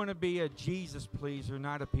 we want to be a Jesus pleaser,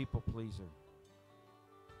 not a people pleaser.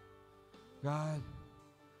 God,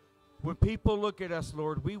 when people look at us,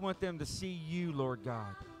 Lord, we want them to see you, Lord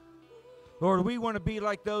God. Lord, we want to be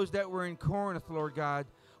like those that were in Corinth, Lord God,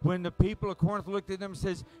 when the people of Corinth looked at them and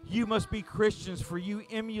says, you must be Christians, for you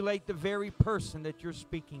emulate the very person that you're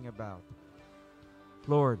speaking about.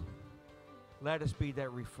 Lord, let us be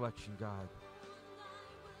that reflection, God.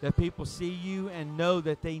 That people see you and know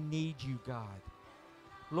that they need you, God.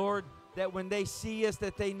 Lord, that when they see us,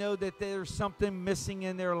 that they know that there's something missing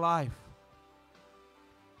in their life.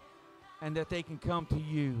 And that they can come to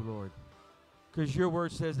you, Lord. Because your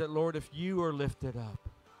word says that, Lord, if you are lifted up,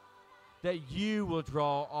 that you will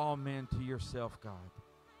draw all men to yourself, God.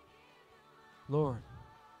 Lord,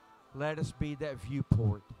 let us be that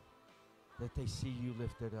viewport that they see you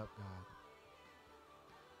lifted up, God.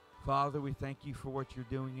 Father, we thank you for what you're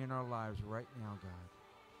doing in our lives right now, God.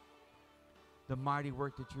 The mighty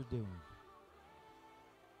work that you're doing.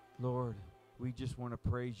 Lord, we just want to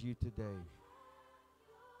praise you today.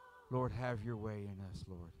 Lord, have your way in us,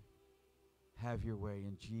 Lord. Have your way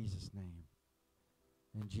in Jesus' name.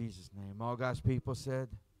 In Jesus' name. All God's people said,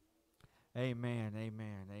 amen,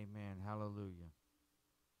 amen, amen. Hallelujah.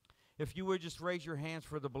 If you would just raise your hands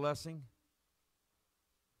for the blessing.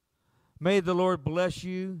 May the Lord bless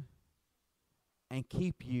you and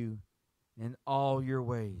keep you in all your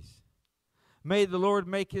ways. May the Lord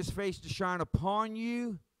make his face to shine upon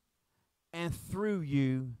you and through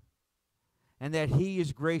you, and that he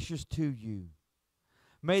is gracious to you.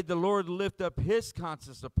 May the Lord lift up his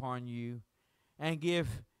countenance upon you and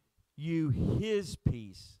give you his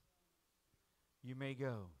peace. You may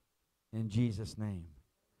go in Jesus' name.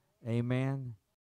 Amen